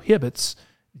law prohibits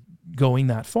going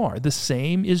that far. The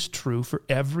same is true for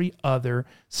every other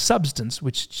substance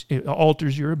which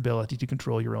alters your ability to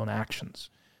control your own actions.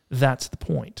 That's the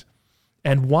point.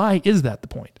 And why is that the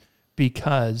point?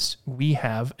 Because we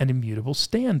have an immutable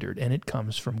standard, and it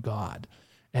comes from God.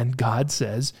 And God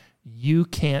says, you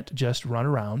can't just run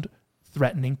around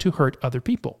threatening to hurt other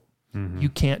people. Mm-hmm. You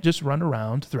can't just run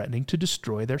around threatening to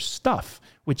destroy their stuff,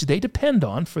 which they depend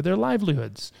on for their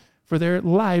livelihoods, for their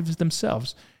lives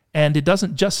themselves. And it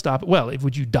doesn't just stop,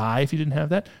 would you die if you didn't have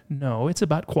that? No, it's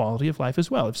about quality of life as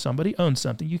well. If somebody owns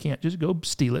something, you can't just go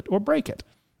steal it or break it,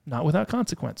 not without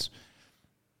consequence.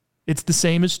 It's the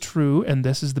same is true, and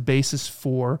this is the basis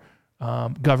for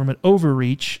government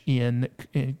overreach during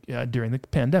the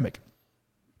pandemic.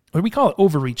 We call it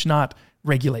overreach, not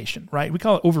regulation, right? We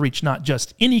call it overreach, not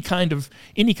just any kind of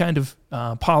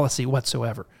policy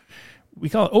whatsoever. We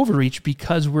call it overreach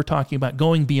because we're talking about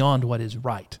going beyond what is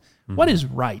right. Mm-hmm. What is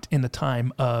right in the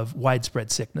time of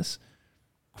widespread sickness?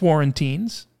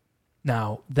 Quarantines.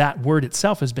 Now, that word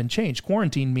itself has been changed.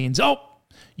 Quarantine means,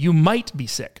 you might be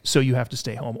sick, so you have to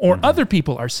stay home. Or other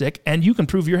people are sick, and you can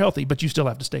prove you're healthy, but you still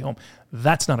have to stay home.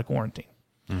 That's not a quarantine.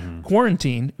 Mm-hmm.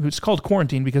 Quarantine, it's called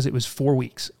quarantine because it was 4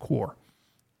 weeks,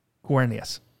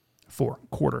 quarenius,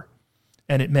 quarter.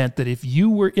 And it meant that if you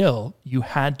were ill, you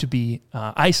had to be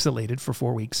isolated for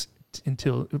 4 weeks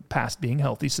until past being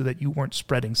healthy so that you weren't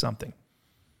spreading something.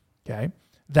 Okay?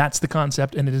 That's the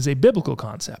concept, and it is a biblical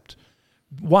concept.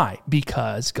 Why?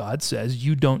 Because God says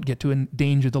you don't get to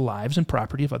endanger the lives and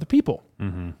property of other people.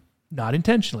 Mm-hmm. Not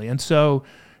intentionally. And so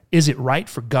is it right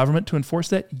for government to enforce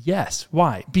that? Yes.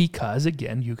 Why? Because,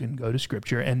 again, you can go to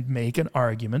Scripture and make an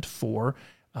argument for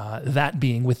that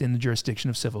being within the jurisdiction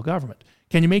of civil government.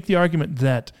 Can you make the argument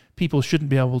that people shouldn't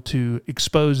be able to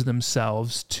expose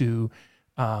themselves to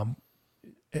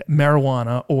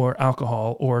marijuana or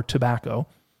alcohol or tobacco?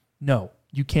 No.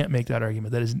 You can't make that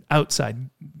argument. That is outside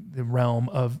the realm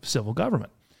of civil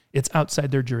government. It's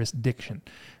outside their jurisdiction.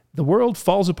 The world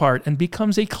falls apart and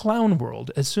becomes a clown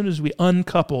world as soon as we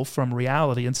uncouple from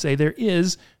reality and say there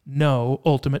is no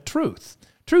ultimate truth.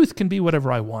 Truth can be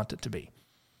whatever I want it to be.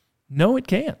 No, it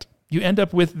can't. You end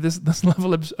up with this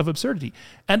level of absurdity.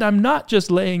 And I'm not just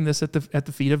laying this at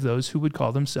the feet of those who would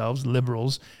call themselves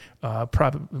liberals,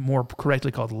 probably more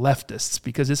correctly called leftists,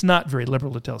 because it's not very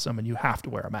liberal to tell someone you have to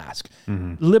wear a mask.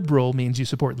 Mm-hmm. Liberal means you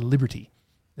support liberty,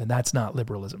 and that's not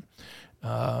liberalism.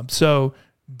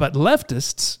 But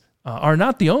leftists are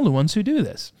not the only ones who do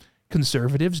this.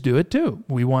 Conservatives do it too.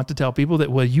 We want to tell people that,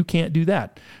 well, you can't do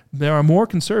that. There are more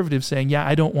conservatives saying, yeah,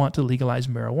 I don't want to legalize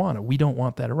marijuana. We don't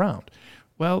want that around.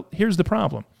 Well, here's the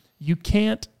problem. You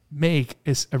can't make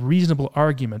a reasonable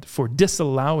argument for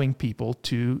disallowing people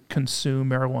to consume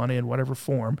marijuana in whatever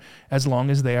form as long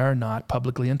as they are not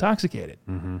publicly intoxicated.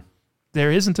 Mm-hmm.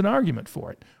 There isn't an argument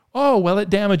for it. Oh, well,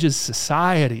 it damages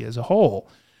society as a whole.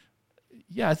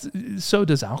 Yeah, so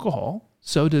does alcohol.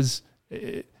 So does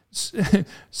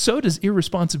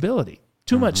irresponsibility.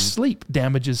 Too much sleep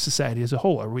damages society as a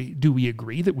whole. Do we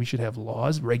agree that we should have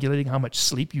laws regulating how much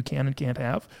sleep you can and can't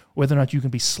have, whether or not you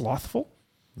can be slothful?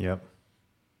 Yep.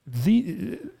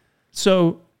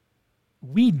 So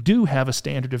we do have a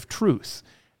standard of truth.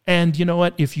 And you know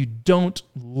what? If you don't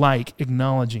like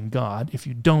acknowledging God, if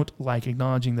you don't like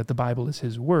acknowledging that the Bible is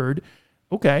his word,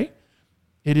 okay,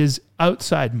 it is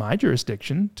outside my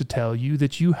jurisdiction to tell you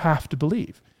that you have to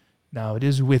believe. Now, it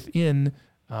is within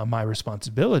my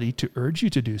responsibility to urge you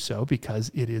to do so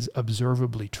because it is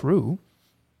observably true.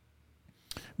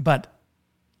 But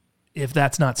if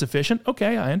that's not sufficient,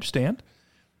 okay, I understand.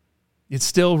 It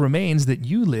still remains that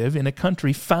you live in a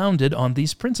country founded on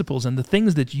these principles, and the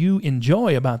things that you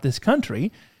enjoy about this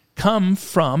country come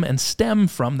from and stem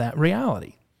from that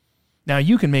reality. Now,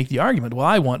 you can make the argument, well,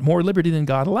 I want more liberty than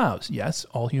God allows. Yes,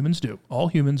 all humans do. All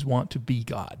humans want to be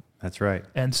God. That's right.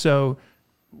 And so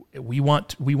we want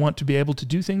to be able to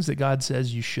do things that God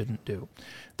says you shouldn't do.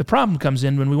 The problem comes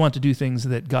in when we want to do things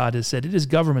that God has said it is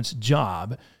government's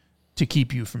job to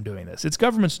keep you from doing this. It's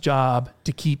government's job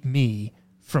to keep me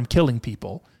from killing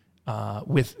people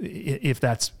if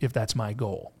that's my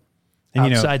goal.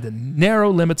 And outside the narrow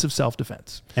limits of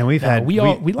self-defense. And we've had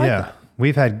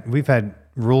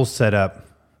rules set up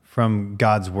from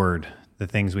God's word. The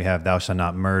things we have: thou shalt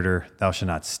not murder, thou shalt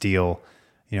not steal.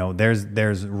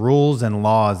 There's rules and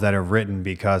laws that are written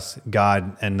because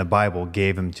God and the Bible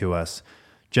gave them to us,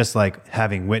 just like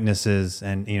having witnesses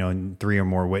and 3 or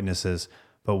more witnesses.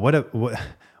 But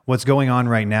what's going on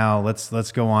right now?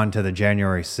 Let's go on to the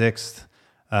January 6th,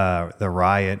 the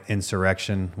riot,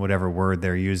 insurrection, whatever word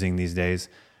they're using these days.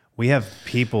 We have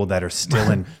people that are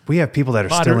still in.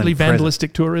 Moderately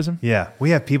vandalistic tourism. Yeah,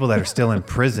 we have people that are still in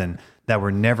prison that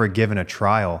were never given a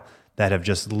trial, that have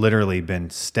just literally been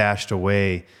stashed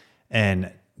away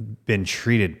and been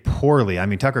treated poorly. I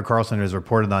mean, Tucker Carlson has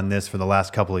reported on this for the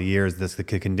last couple of years, the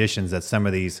conditions that some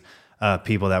of these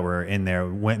people that were in there,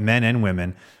 men and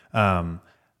women,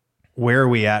 where are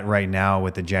we at right now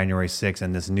with the January 6th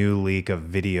and this new leak of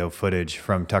video footage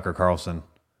from Tucker Carlson?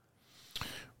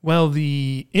 Well,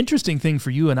 the interesting thing for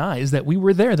you and I is that we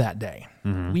were there that day.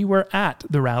 Mm-hmm. We were at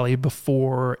the rally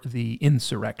before the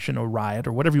insurrection or riot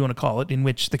or whatever you want to call it, in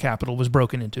which the Capitol was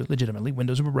broken into legitimately.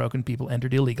 Windows were broken. People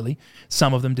entered illegally.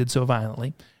 Some of them did so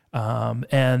violently.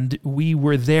 And we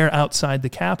were there outside the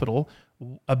Capitol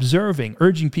observing,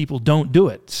 urging people, don't do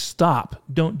it. Stop.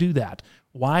 Don't do that.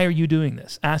 Why are you doing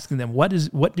this? Asking them, what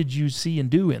did you see and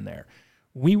do in there?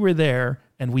 We were there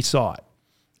and we saw it.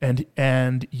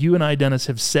 And you and I, Dennis,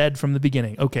 have said from the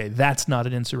beginning, okay, that's not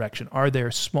an insurrection. Are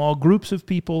there small groups of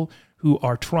people who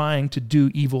are trying to do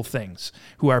evil things,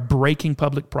 who are breaking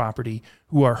public property,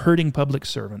 who are hurting public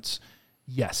servants?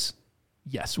 Yes,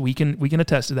 we can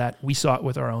attest to that. We saw it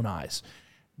with our own eyes.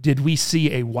 Did we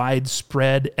see a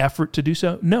widespread effort to do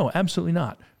so? No, absolutely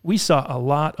not. We saw a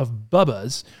lot of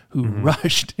bubbas who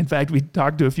rushed. In fact, we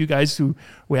talked to a few guys who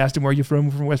we asked them, where are you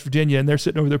from West Virginia? And they're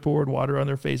sitting over there pouring water on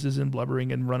their faces and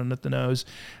blubbering and running at the nose.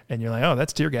 And you're like, oh,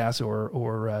 that's tear gas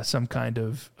or some kind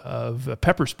of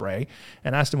pepper spray.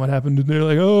 And asked them what happened. And they're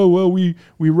like, oh, well, we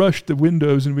rushed the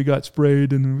windows and we got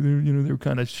sprayed. And they were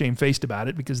kind of shamefaced about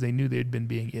it because they knew they'd been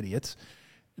being idiots.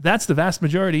 That's the vast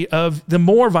majority of the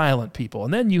more violent people.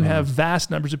 And then you have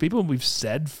vast numbers of people, we've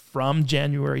said from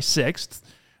January 6th,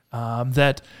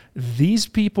 that these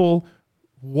people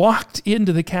walked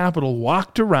into the Capitol,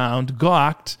 walked around,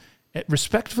 gawked,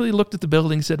 respectfully looked at the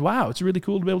building, said, wow, it's really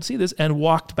cool to be able to see this, and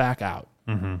walked back out.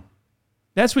 Mm-hmm.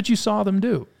 That's what you saw them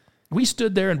do. We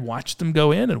stood there and watched them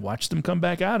go in and watched them come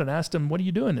back out and asked them, what are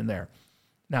you doing in there?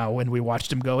 Now, when we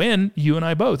watched him go in, you and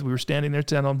I both, we were standing there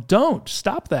telling him, don't,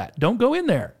 stop that. Don't go in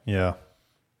there. Yeah.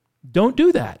 Don't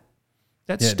do that.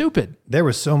 That's stupid. There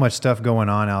was so much stuff going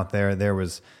on out there. There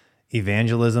was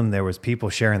evangelism. There was people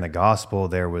sharing the gospel.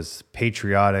 There was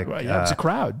patriotic It was a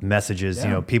crowd. messages. Yeah. You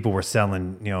know, people were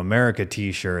selling, America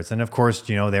T-shirts. And of course,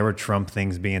 there were Trump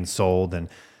things being sold. And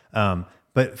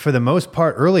but for the most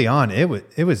part, early on, it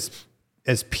was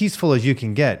as peaceful as you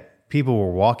can get. People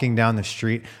were walking down the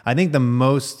street. I think the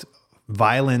most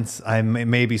violence I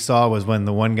maybe saw was when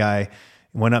the one guy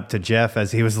went up to Jeff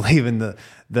as he was leaving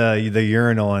the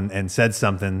urinal and said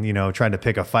something, tried to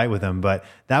pick a fight with him. But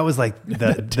that was like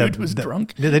the dude was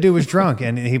drunk. The dude was drunk,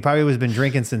 and he probably was been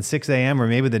drinking since 6 a.m. or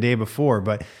maybe the day before.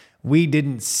 But we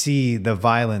didn't see the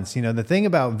violence. The thing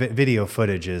about video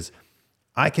footage is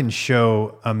I can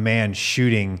show a man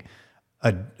shooting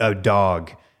a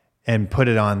dog and put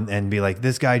it on and be like,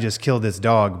 this guy just killed this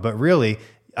dog. But really,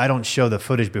 I don't show the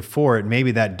footage before it.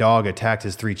 Maybe that dog attacked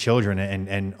his 3 children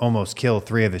and almost killed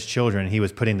 3 of his children. He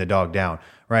was putting the dog down,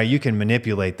 right? You can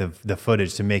manipulate the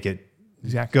footage to make it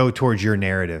go towards your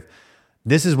narrative.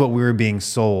 This is what we were being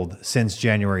sold since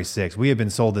January 6th. We have been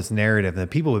sold this narrative. The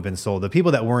people have been sold. The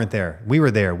people that weren't there, we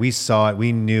were there. We saw it.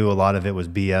 We knew a lot of it was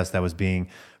BS that was being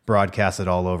broadcasted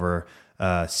all over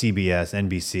CBS,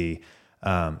 NBC,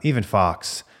 even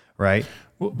Fox. Right.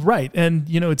 Well, right. And,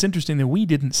 it's interesting that we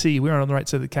were on the right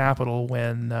side of the Capitol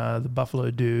when the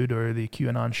Buffalo dude or the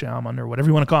QAnon shaman or whatever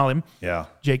you want to call him,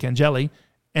 Jake Angeli,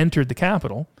 entered the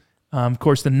Capitol. Of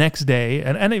course, the next day,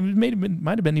 and it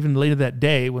might have been even later that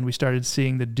day when we started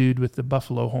seeing the dude with the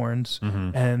buffalo horns.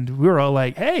 Mm-hmm. And we were all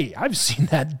like, hey, I've seen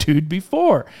that dude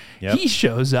before. Yep. He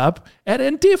shows up at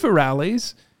Antifa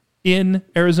rallies in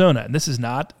Arizona. And this is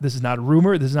not a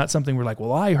rumor. This is not something we're like,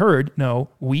 well, I heard. No,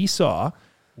 we saw.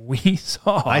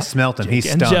 I smelt him. He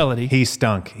stunk. He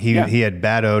stunk. He had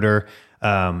bad odor.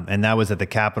 And that was at the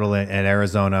Capitol in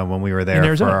Arizona when we were there. In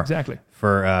Arizona,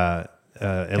 for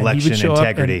election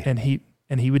integrity.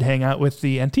 And he would hang out with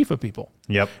the Antifa people.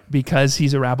 Yep. Because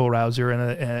he's a rabble rouser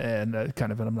and a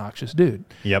kind of an obnoxious dude.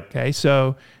 Yep. Okay.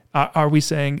 So are we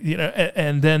saying,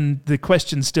 and then the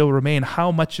questions still remain,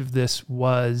 how much of this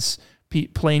was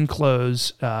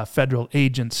plainclothes federal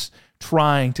agents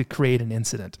trying to create an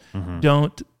incident?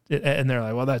 Mm-hmm. And they're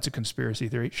like, well, that's a conspiracy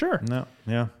theory. Sure. No.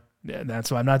 Yeah.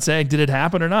 That's why I'm not saying, did it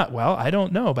happen or not? Well, I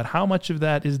don't know, but how much of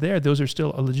that is there? Those are still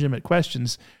legitimate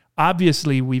questions.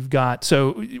 Obviously, we've got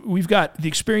the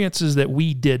experiences that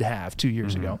we did have 2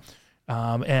 years ago,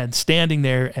 and standing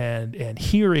there and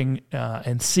hearing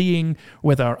and seeing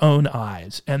with our own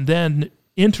eyes, and then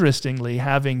interestingly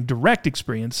having direct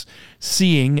experience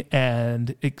seeing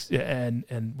and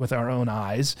with our own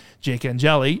eyes Jake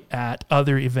Angeli at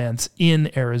other events in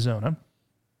Arizona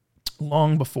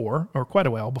long before, or quite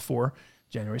a while before,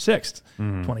 January 6th,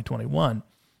 2021.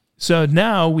 So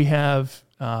now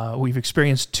we've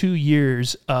experienced 2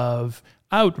 years of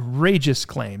outrageous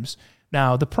claims.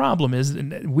 Now, the problem is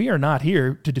we are not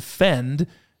here to defend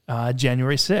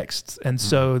January 6th. And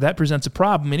so that presents a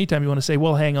problem anytime you want to say,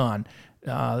 well, hang on,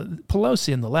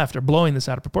 Pelosi and the left are blowing this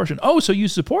out of proportion. Oh, so you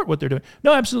support what they're doing?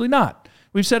 No, absolutely not.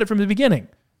 We've said it from the beginning.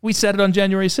 We said it on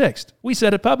January 6th. We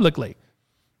said it publicly.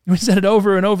 We said it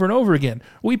over and over and over again.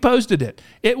 We posted it.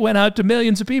 It went out to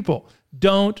millions of people.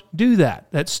 Don't do that.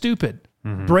 That's stupid.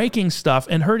 Mm-hmm. Breaking stuff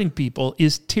and hurting people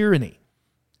is tyranny.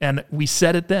 And we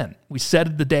said it then. We said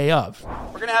it the day of.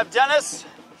 We're going to have Dennis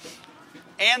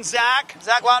and Zach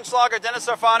Launchlager, Dennis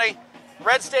Sarfani,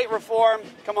 Red State Reform.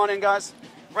 Come on in, guys.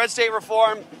 Red State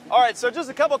Reform. All right, so just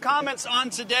a couple comments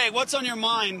on today. What's on your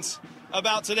minds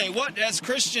about today? What, as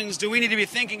Christians, do we need to be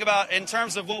thinking about in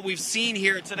terms of what we've seen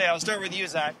here today? I'll start with you,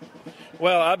 Zach.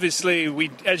 Well, obviously,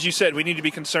 as you said, we need to be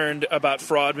concerned about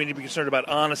fraud. We need to be concerned about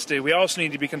honesty. We also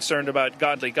need to be concerned about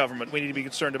godly government. We need to be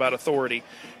concerned about authority.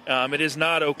 It is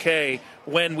not okay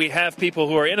when we have people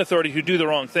who are in authority who do the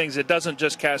wrong things. It doesn't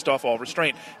just cast off all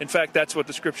restraint. In fact, that's what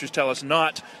the scriptures tell us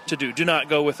not to do. Do not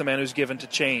go with the man who's given to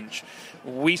change.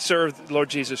 We serve the Lord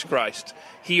Jesus Christ.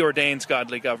 He ordains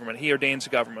godly government. He ordains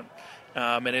government.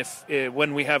 And if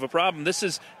when we have a problem, this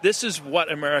is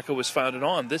what America was founded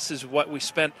on. This is what we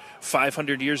spent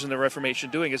 500 years in the Reformation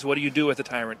doing. Is what do you do with a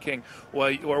tyrant king,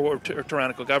 or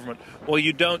tyrannical government? Well,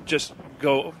 you don't just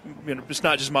go. It's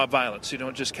not just mob violence. You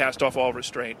don't just cast off all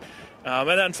restraint. And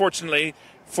unfortunately,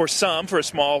 for a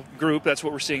small group, that's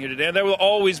what we're seeing here today. And there will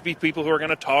always be people who are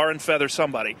going to tar and feather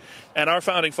somebody. And our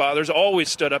founding fathers always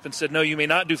stood up and said, no, you may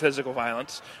not do physical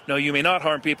violence. No, you may not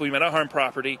harm people. You may not harm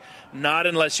property. Not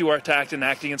unless you are attacked and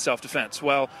acting in self-defense.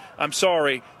 Well, I'm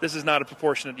sorry, this is not a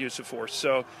proportionate use of force.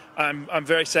 So I'm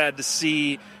very sad to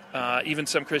see even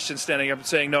some Christians standing up and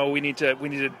saying, no, we need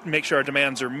to make sure our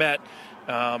demands are met.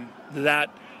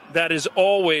 That is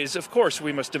always, of course,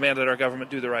 we must demand that our government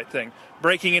do the right thing.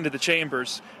 Breaking into the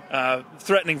chambers,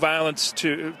 threatening violence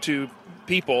to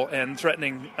people, and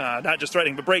threatening, not just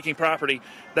threatening, but breaking property,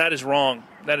 that is wrong.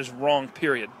 That is wrong,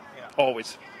 period. Yeah.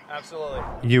 Always. Absolutely.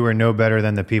 You were no better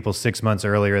than the people 6 months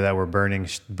earlier that were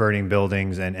burning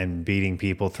buildings and beating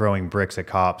people, throwing bricks at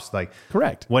cops. Like,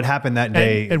 correct. What happened that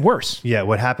day? And worse. Yeah,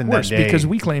 what happened worse, that day? Because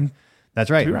we claim. That's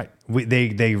right. You're right.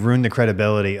 They ruined the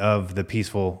credibility of the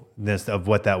peacefulness of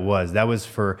what that was. That was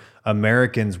for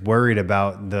Americans worried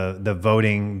about the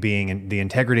voting being the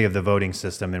integrity of the voting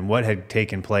system and what had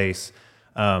taken place.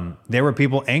 There were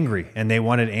people angry and they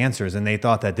wanted answers and they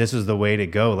thought that this is the way to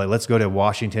go. Like, let's go to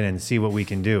Washington and see what we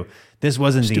can do. This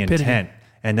wasn't the intent.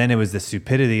 And then it was the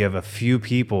stupidity of a few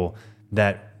people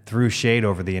that threw shade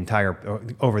over the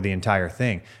entire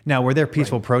thing. Now, were there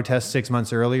peaceful protests 6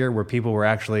 months earlier where people were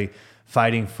actually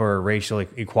fighting for racial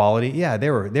equality? Yeah,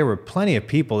 there were plenty of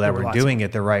people that were doing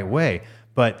it the right way.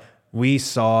 But we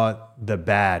saw the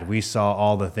bad. We saw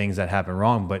all the things that happened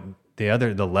wrong. But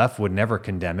the left would never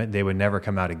condemn it. They would never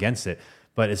come out against it.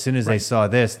 But as soon as they saw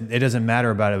this, it doesn't matter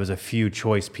about it was a few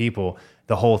choice people.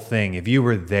 The whole thing. If you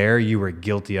were there, you were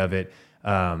guilty of it.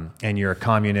 And you're a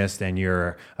communist and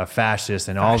you're a fascist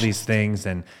and all these things.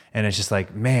 And it's just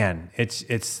like, man,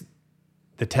 it's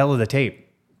the tell of the tape.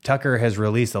 Tucker has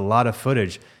released a lot of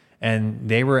footage and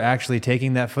they were actually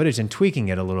taking that footage and tweaking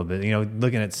it a little bit. You know,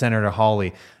 looking at Senator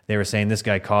Hawley, they were saying this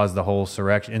guy caused the whole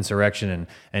insurrection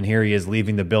and here he is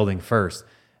leaving the building first.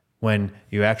 When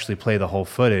you actually play the whole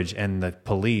footage and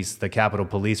the Capitol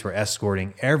Police were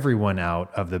escorting everyone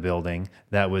out of the building,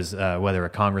 that was whether a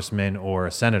congressman or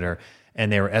a senator,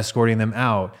 and they were escorting them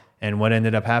out. And what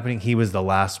ended up happening? He was the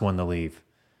last one to leave.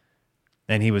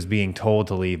 And he was being told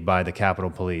to leave by the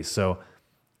Capitol Police. So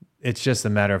it's just a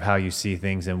matter of how you see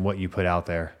things and what you put out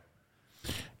there.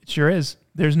 It sure is.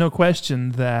 There's no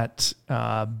question that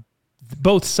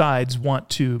both sides want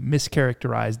to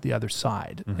mischaracterize the other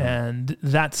side. Mm-hmm. And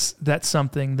that's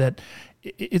something that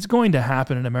it's going to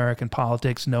happen in American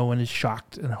politics. No one is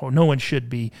shocked, and no one should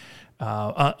be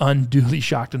unduly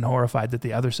shocked and horrified that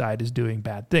the other side is doing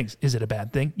bad things. Is it a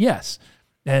bad thing? Yes.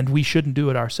 And we shouldn't do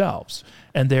it ourselves.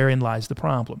 And therein lies the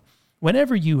problem.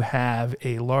 Whenever you have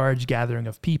a large gathering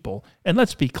of people, and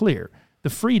let's be clear,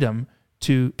 the freedom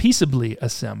to peaceably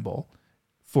assemble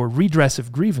for redress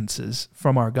of grievances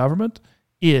from our government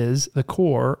is the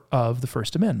core of the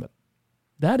First Amendment.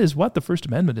 That is what the First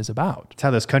Amendment is about. It's how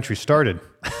this country started.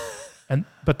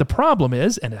 But the problem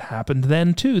is, and it happened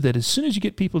then too, that as soon as you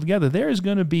get people together, there is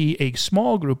going to be a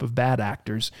small group of bad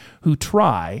actors who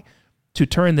try to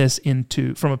turn this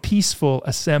from a peaceful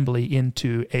assembly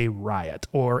into a riot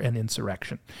or an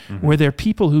insurrection. Mm-hmm. Were there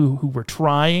people who were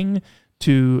trying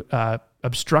to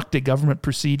obstruct a government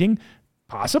proceeding?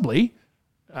 Possibly.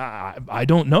 I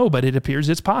don't know, but it appears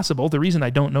it's possible. The reason I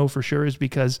don't know for sure is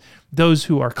because those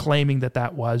who are claiming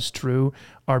that was true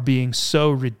are being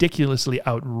so ridiculously,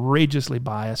 outrageously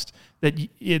biased that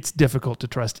it's difficult to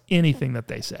trust anything that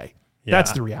they say. Yeah.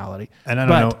 That's the reality. And I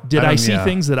don't know. Did I see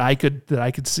things that I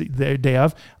could see the day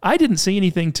of? I didn't see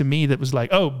anything to me that was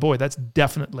like, oh boy, that's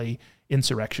definitely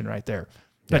insurrection right there.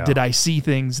 But did I see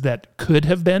things that could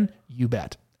have been? You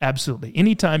bet. Absolutely.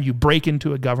 Anytime you break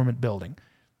into a government building,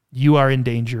 you are in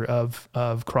danger of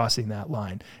crossing that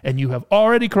line. And you have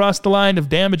already crossed the line of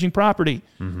damaging property.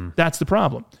 Mm-hmm. That's the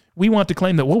problem. We want to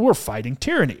claim that, well, we're fighting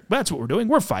tyranny. That's what we're doing.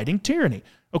 We're fighting tyranny.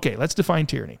 Okay, let's define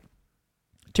tyranny.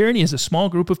 Tyranny is a small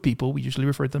group of people. We usually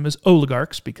refer to them as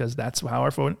oligarchs because that's how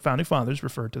our founding fathers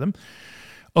referred to them.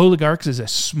 Oligarchs is a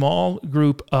small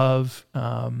group of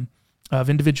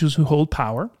individuals who hold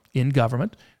power in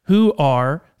government who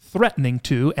are threatening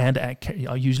to and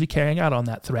usually carrying out on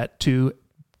that threat to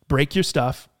break your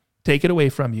stuff, take it away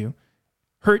from you,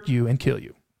 hurt you, and kill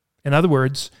you. In other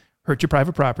words, hurt your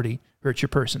private property, hurt your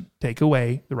person, take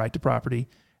away the right to property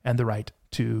and the right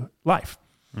to life.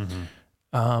 Mm-hmm.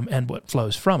 And what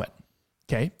flows from it.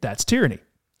 Okay, that's tyranny.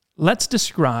 Let's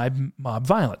describe mob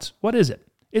violence. What is it?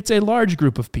 It's a large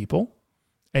group of people,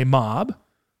 a mob,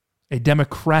 a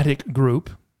democratic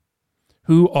group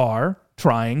who are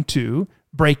trying to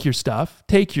break your stuff,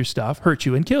 take your stuff, hurt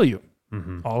you, and kill you.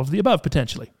 Mm-hmm. All of the above,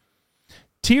 potentially.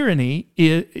 Tyranny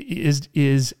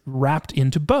is wrapped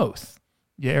into both.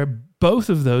 Yeah, both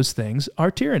of those things are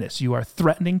tyrannous. You are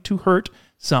threatening to hurt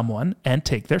someone and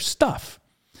take their stuff.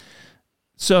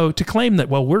 So to claim that,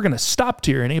 well, we're going to stop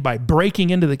tyranny by breaking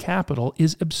into the Capitol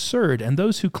is absurd. And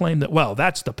those who claim that, well,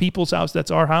 that's the people's house, that's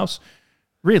our house,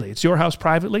 really, it's your house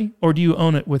privately, or do you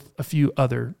own it with a few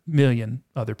million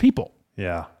other people?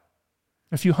 Yeah.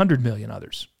 a few 100 million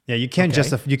others. Yeah, you can't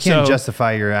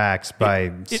justify your acts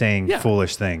by saying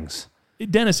foolish things.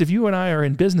 Dennis, if you and I are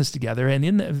in business together, and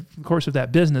in the course of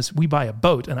that business, we buy a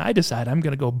boat, and I decide I'm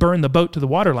going to go burn the boat to the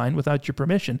waterline without your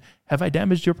permission, have I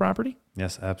damaged your property?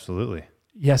 Yes, absolutely.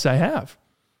 Yes, I have.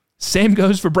 Same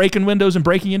goes for breaking windows and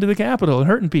breaking into the Capitol and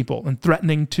hurting people and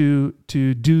threatening to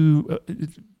do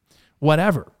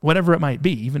whatever it might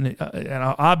be, even and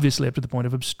obviously up to the point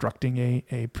of obstructing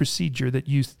a procedure that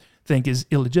you think is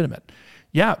illegitimate.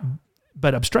 Yeah,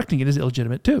 but obstructing it is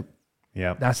illegitimate too.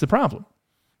 Yeah, that's the problem.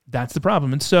 That's the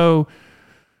problem. And so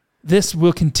this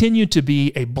will continue to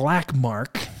be a black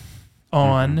mark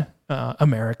on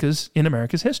America's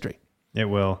history. It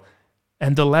will.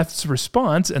 And the left's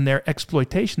response and their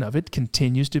exploitation of it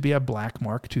continues to be a black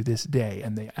mark to this day.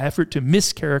 And the effort to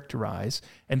mischaracterize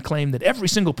and claim that every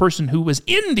single person who was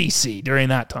in D.C. during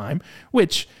that time,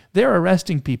 which they're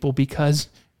arresting people because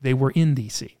they were in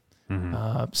D.C.,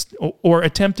 or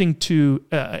attempting to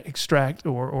extract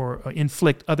or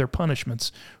inflict other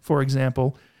punishments. For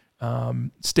example,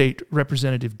 State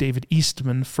Representative David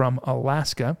Eastman from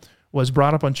Alaska was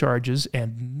brought up on charges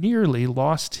and nearly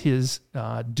lost his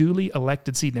duly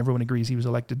elected seat, and everyone agrees he was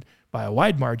elected by a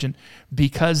wide margin,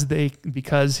 because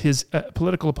his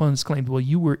political opponents claimed, well,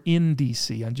 you were in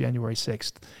D.C. on January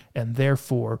 6th, and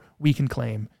therefore we can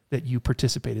claim that you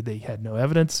participated. They had no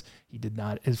evidence. He did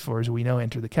not, as far as we know,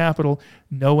 enter the Capitol.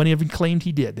 No one even claimed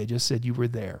he did. They just said you were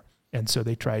there. And so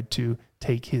they tried to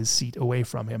take his seat away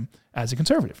from him as a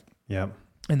conservative. Yep.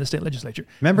 In the state legislature.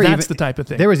 Remember, that's the type of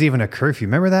thing. There was even a curfew.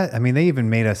 Remember that? I mean, they even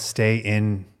made us stay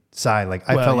inside. Like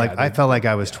I felt like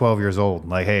I was 12 years old.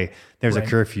 Like, hey, there's a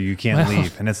curfew. You can't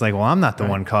leave. And it's like, well, I'm not the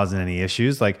one causing any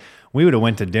issues. Like, we would have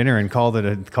went to dinner and called it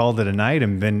a night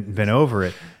and been over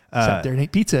it. Sat there and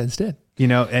ate pizza instead. You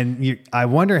know, and I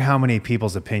wonder how many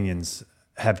people's opinions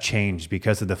have changed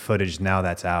because of the footage now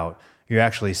that's out. You're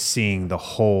actually seeing the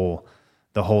whole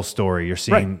story. You're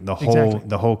seeing the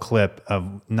whole clip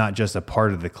of not just a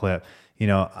part of the clip. You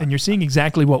know, and you're seeing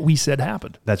exactly what we said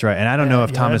happened. That's right. And I don't know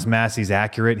if Thomas Massey's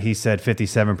accurate. He said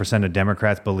 57% of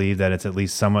Democrats believe that it's at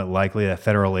least somewhat likely that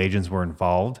federal agents were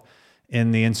involved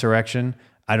in the insurrection.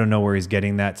 I don't know where he's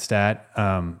getting that stat,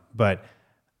 but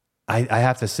I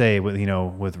have to say,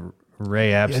 with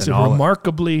Ray Epps, it's a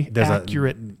remarkably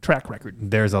accurate track record.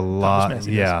 There's a lot,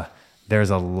 there's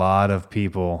a lot of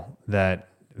people that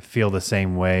feel the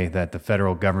same way, that the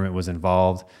federal government was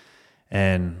involved,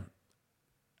 and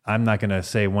I'm not going to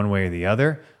say one way or the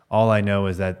other. All I know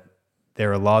is that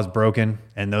there are laws broken,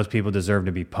 and those people deserve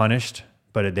to be punished.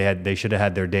 But they should have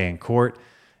had their day in court,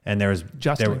 and there was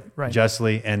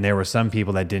justly, and there were some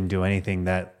people that didn't do anything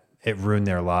that it ruined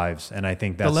their lives, and I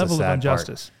think that's the level the sad of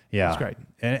injustice. Part. Yeah, that's great.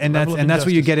 And that's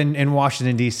what you get in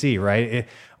Washington D.C. Right?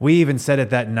 We even said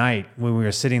it that night when we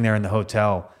were sitting there in the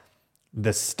hotel.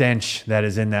 The stench that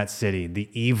is in that city, the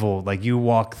evil, like you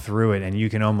walk through it and you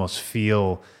can almost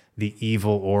feel the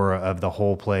evil aura of the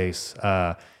whole place.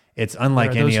 It's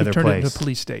unlike any other place. Turned it into a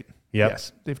police state. Yep.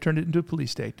 Yes, they've turned it into a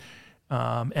police state.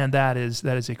 And that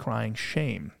is a crying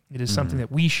shame. It is something that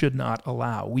we should not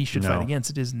allow. We should fight against.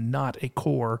 It is not the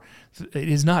core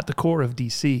of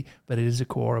DC, but it is a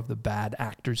core of the bad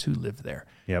actors who live there.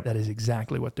 Yep. That is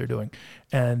exactly what they're doing.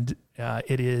 And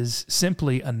it is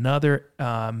simply another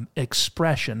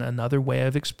expression, another way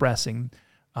of expressing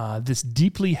this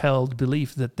deeply held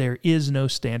belief that there is no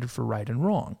standard for right and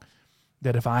wrong.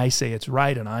 That if I say it's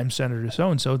right and I'm Senator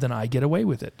so-and-so, then I get away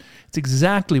with it. It's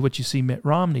exactly what you see Mitt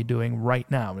Romney doing right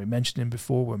now. We mentioned him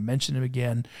before. We'll mention him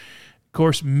again. Of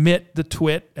course, Mitt the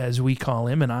Twit, as we call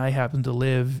him, and I happen to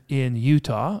live in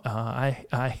Utah.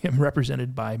 I am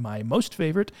represented by my most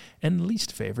favorite and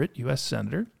least favorite U.S.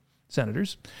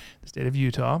 senators, the state of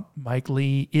Utah. Mike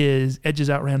Lee edges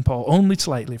out Rand Paul only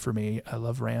slightly for me. I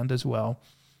love Rand as well.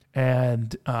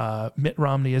 And Mitt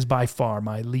Romney is by far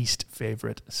my least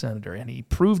favorite senator. And he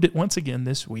proved it once again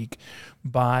this week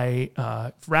by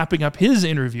wrapping up his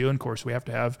interview. And, of course, we have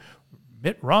to have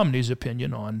Mitt Romney's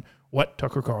opinion on what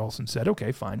Tucker Carlson said.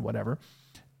 Okay, fine, whatever.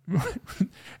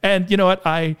 And you know what?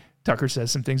 Tucker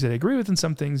says some things that I agree with and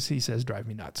some things he says drive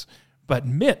me nuts. But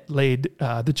Mitt laid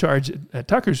the charge at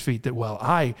Tucker's feet that, well,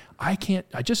 I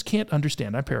just can't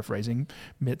understand. I'm paraphrasing.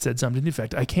 Mitt said something to the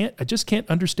effect, I just can't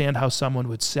understand how someone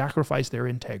would sacrifice their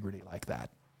integrity like that.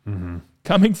 Mm-hmm.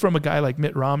 Coming from a guy like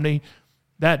Mitt Romney,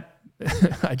 that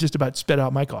I just about spit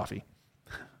out my coffee.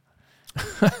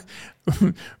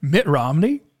 Mitt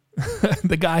Romney,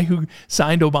 the guy who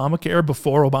signed Obamacare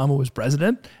before Obama was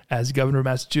president as governor of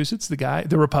Massachusetts, the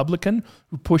Republican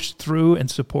who pushed through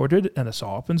and supported an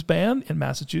assault weapons ban in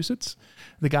Massachusetts,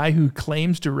 the guy who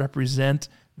claims to represent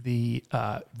the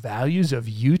values of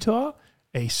Utah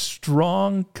a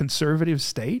strong conservative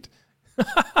state.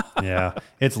 Yeah,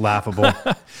 it's laughable.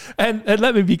 And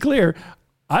let me be clear,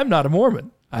 I'm not a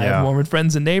Mormon. I Yeah. have Mormon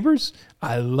friends and neighbors.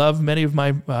 I love many of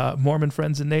my Mormon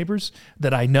friends and neighbors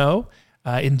that I know.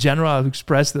 In general, I'll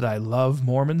express that I love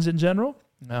Mormons in general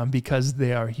because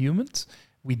they are humans.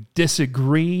 We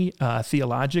disagree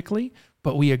theologically,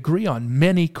 but we agree on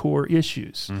many core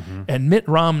issues. Mm-hmm. And Mitt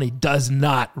Romney does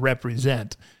not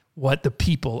represent what the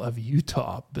people of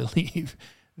Utah believe.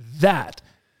 That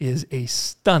is a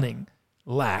stunning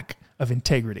lack of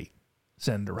integrity,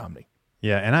 Senator Romney.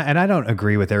 Yeah, and I don't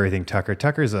agree with everything Tucker.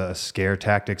 Tucker's a scare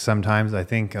tactic sometimes. I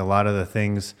think a lot of the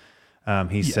things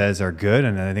he says are good,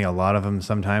 and I think a lot of them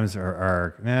sometimes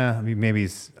are maybe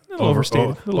he's A little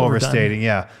overstated. A little overstating,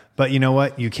 yeah. But you know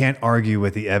what? You can't argue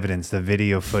with the evidence, the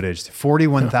video footage,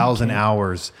 41,000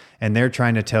 hours, and they're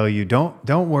trying to tell you,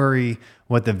 don't worry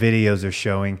what the videos are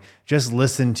showing. Just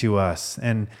listen to us.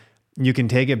 And you can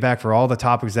take it back for all the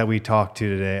topics that we talked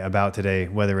today,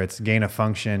 whether it's gain of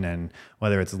function and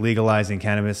whether it's legalizing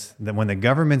cannabis. That when the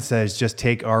government says just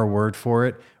take our word for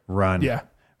it, run. Yeah.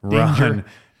 Run. Danger.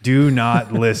 Do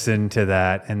not listen to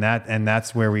that. And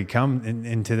that's where we come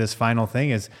into this final thing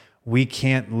is we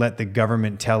can't let the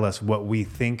government tell us what we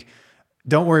think.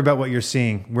 Don't worry about what you're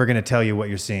seeing. We're going to tell you what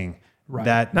you're seeing.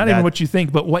 Right. Not even what you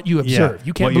think, but what you observe. Yeah,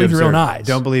 you can't believe your own eyes.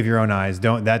 Don't believe your own eyes.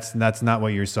 That's not what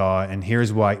you saw. And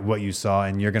here's what you saw,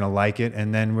 and you're going to like it.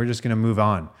 And then we're just going to move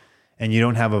on. And you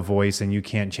don't have a voice, and you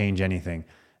can't change anything.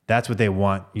 That's what they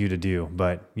want you to do.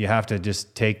 But you have to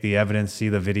just take the evidence, see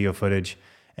the video footage,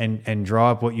 and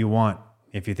draw up what you want.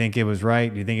 If you think it was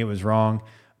right, you think it was wrong,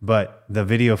 but the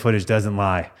video footage doesn't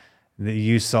lie.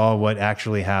 You saw what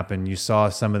actually happened. You saw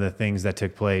some of the things that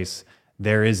took place.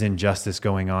 There is injustice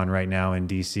going on right now in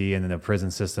DC and in the prison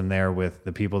system there with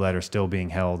the people that are still being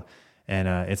held. And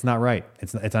it's not right.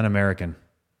 It's un-American.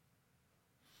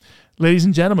 Ladies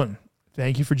and gentlemen,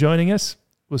 thank you for joining us.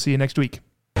 We'll see you next week.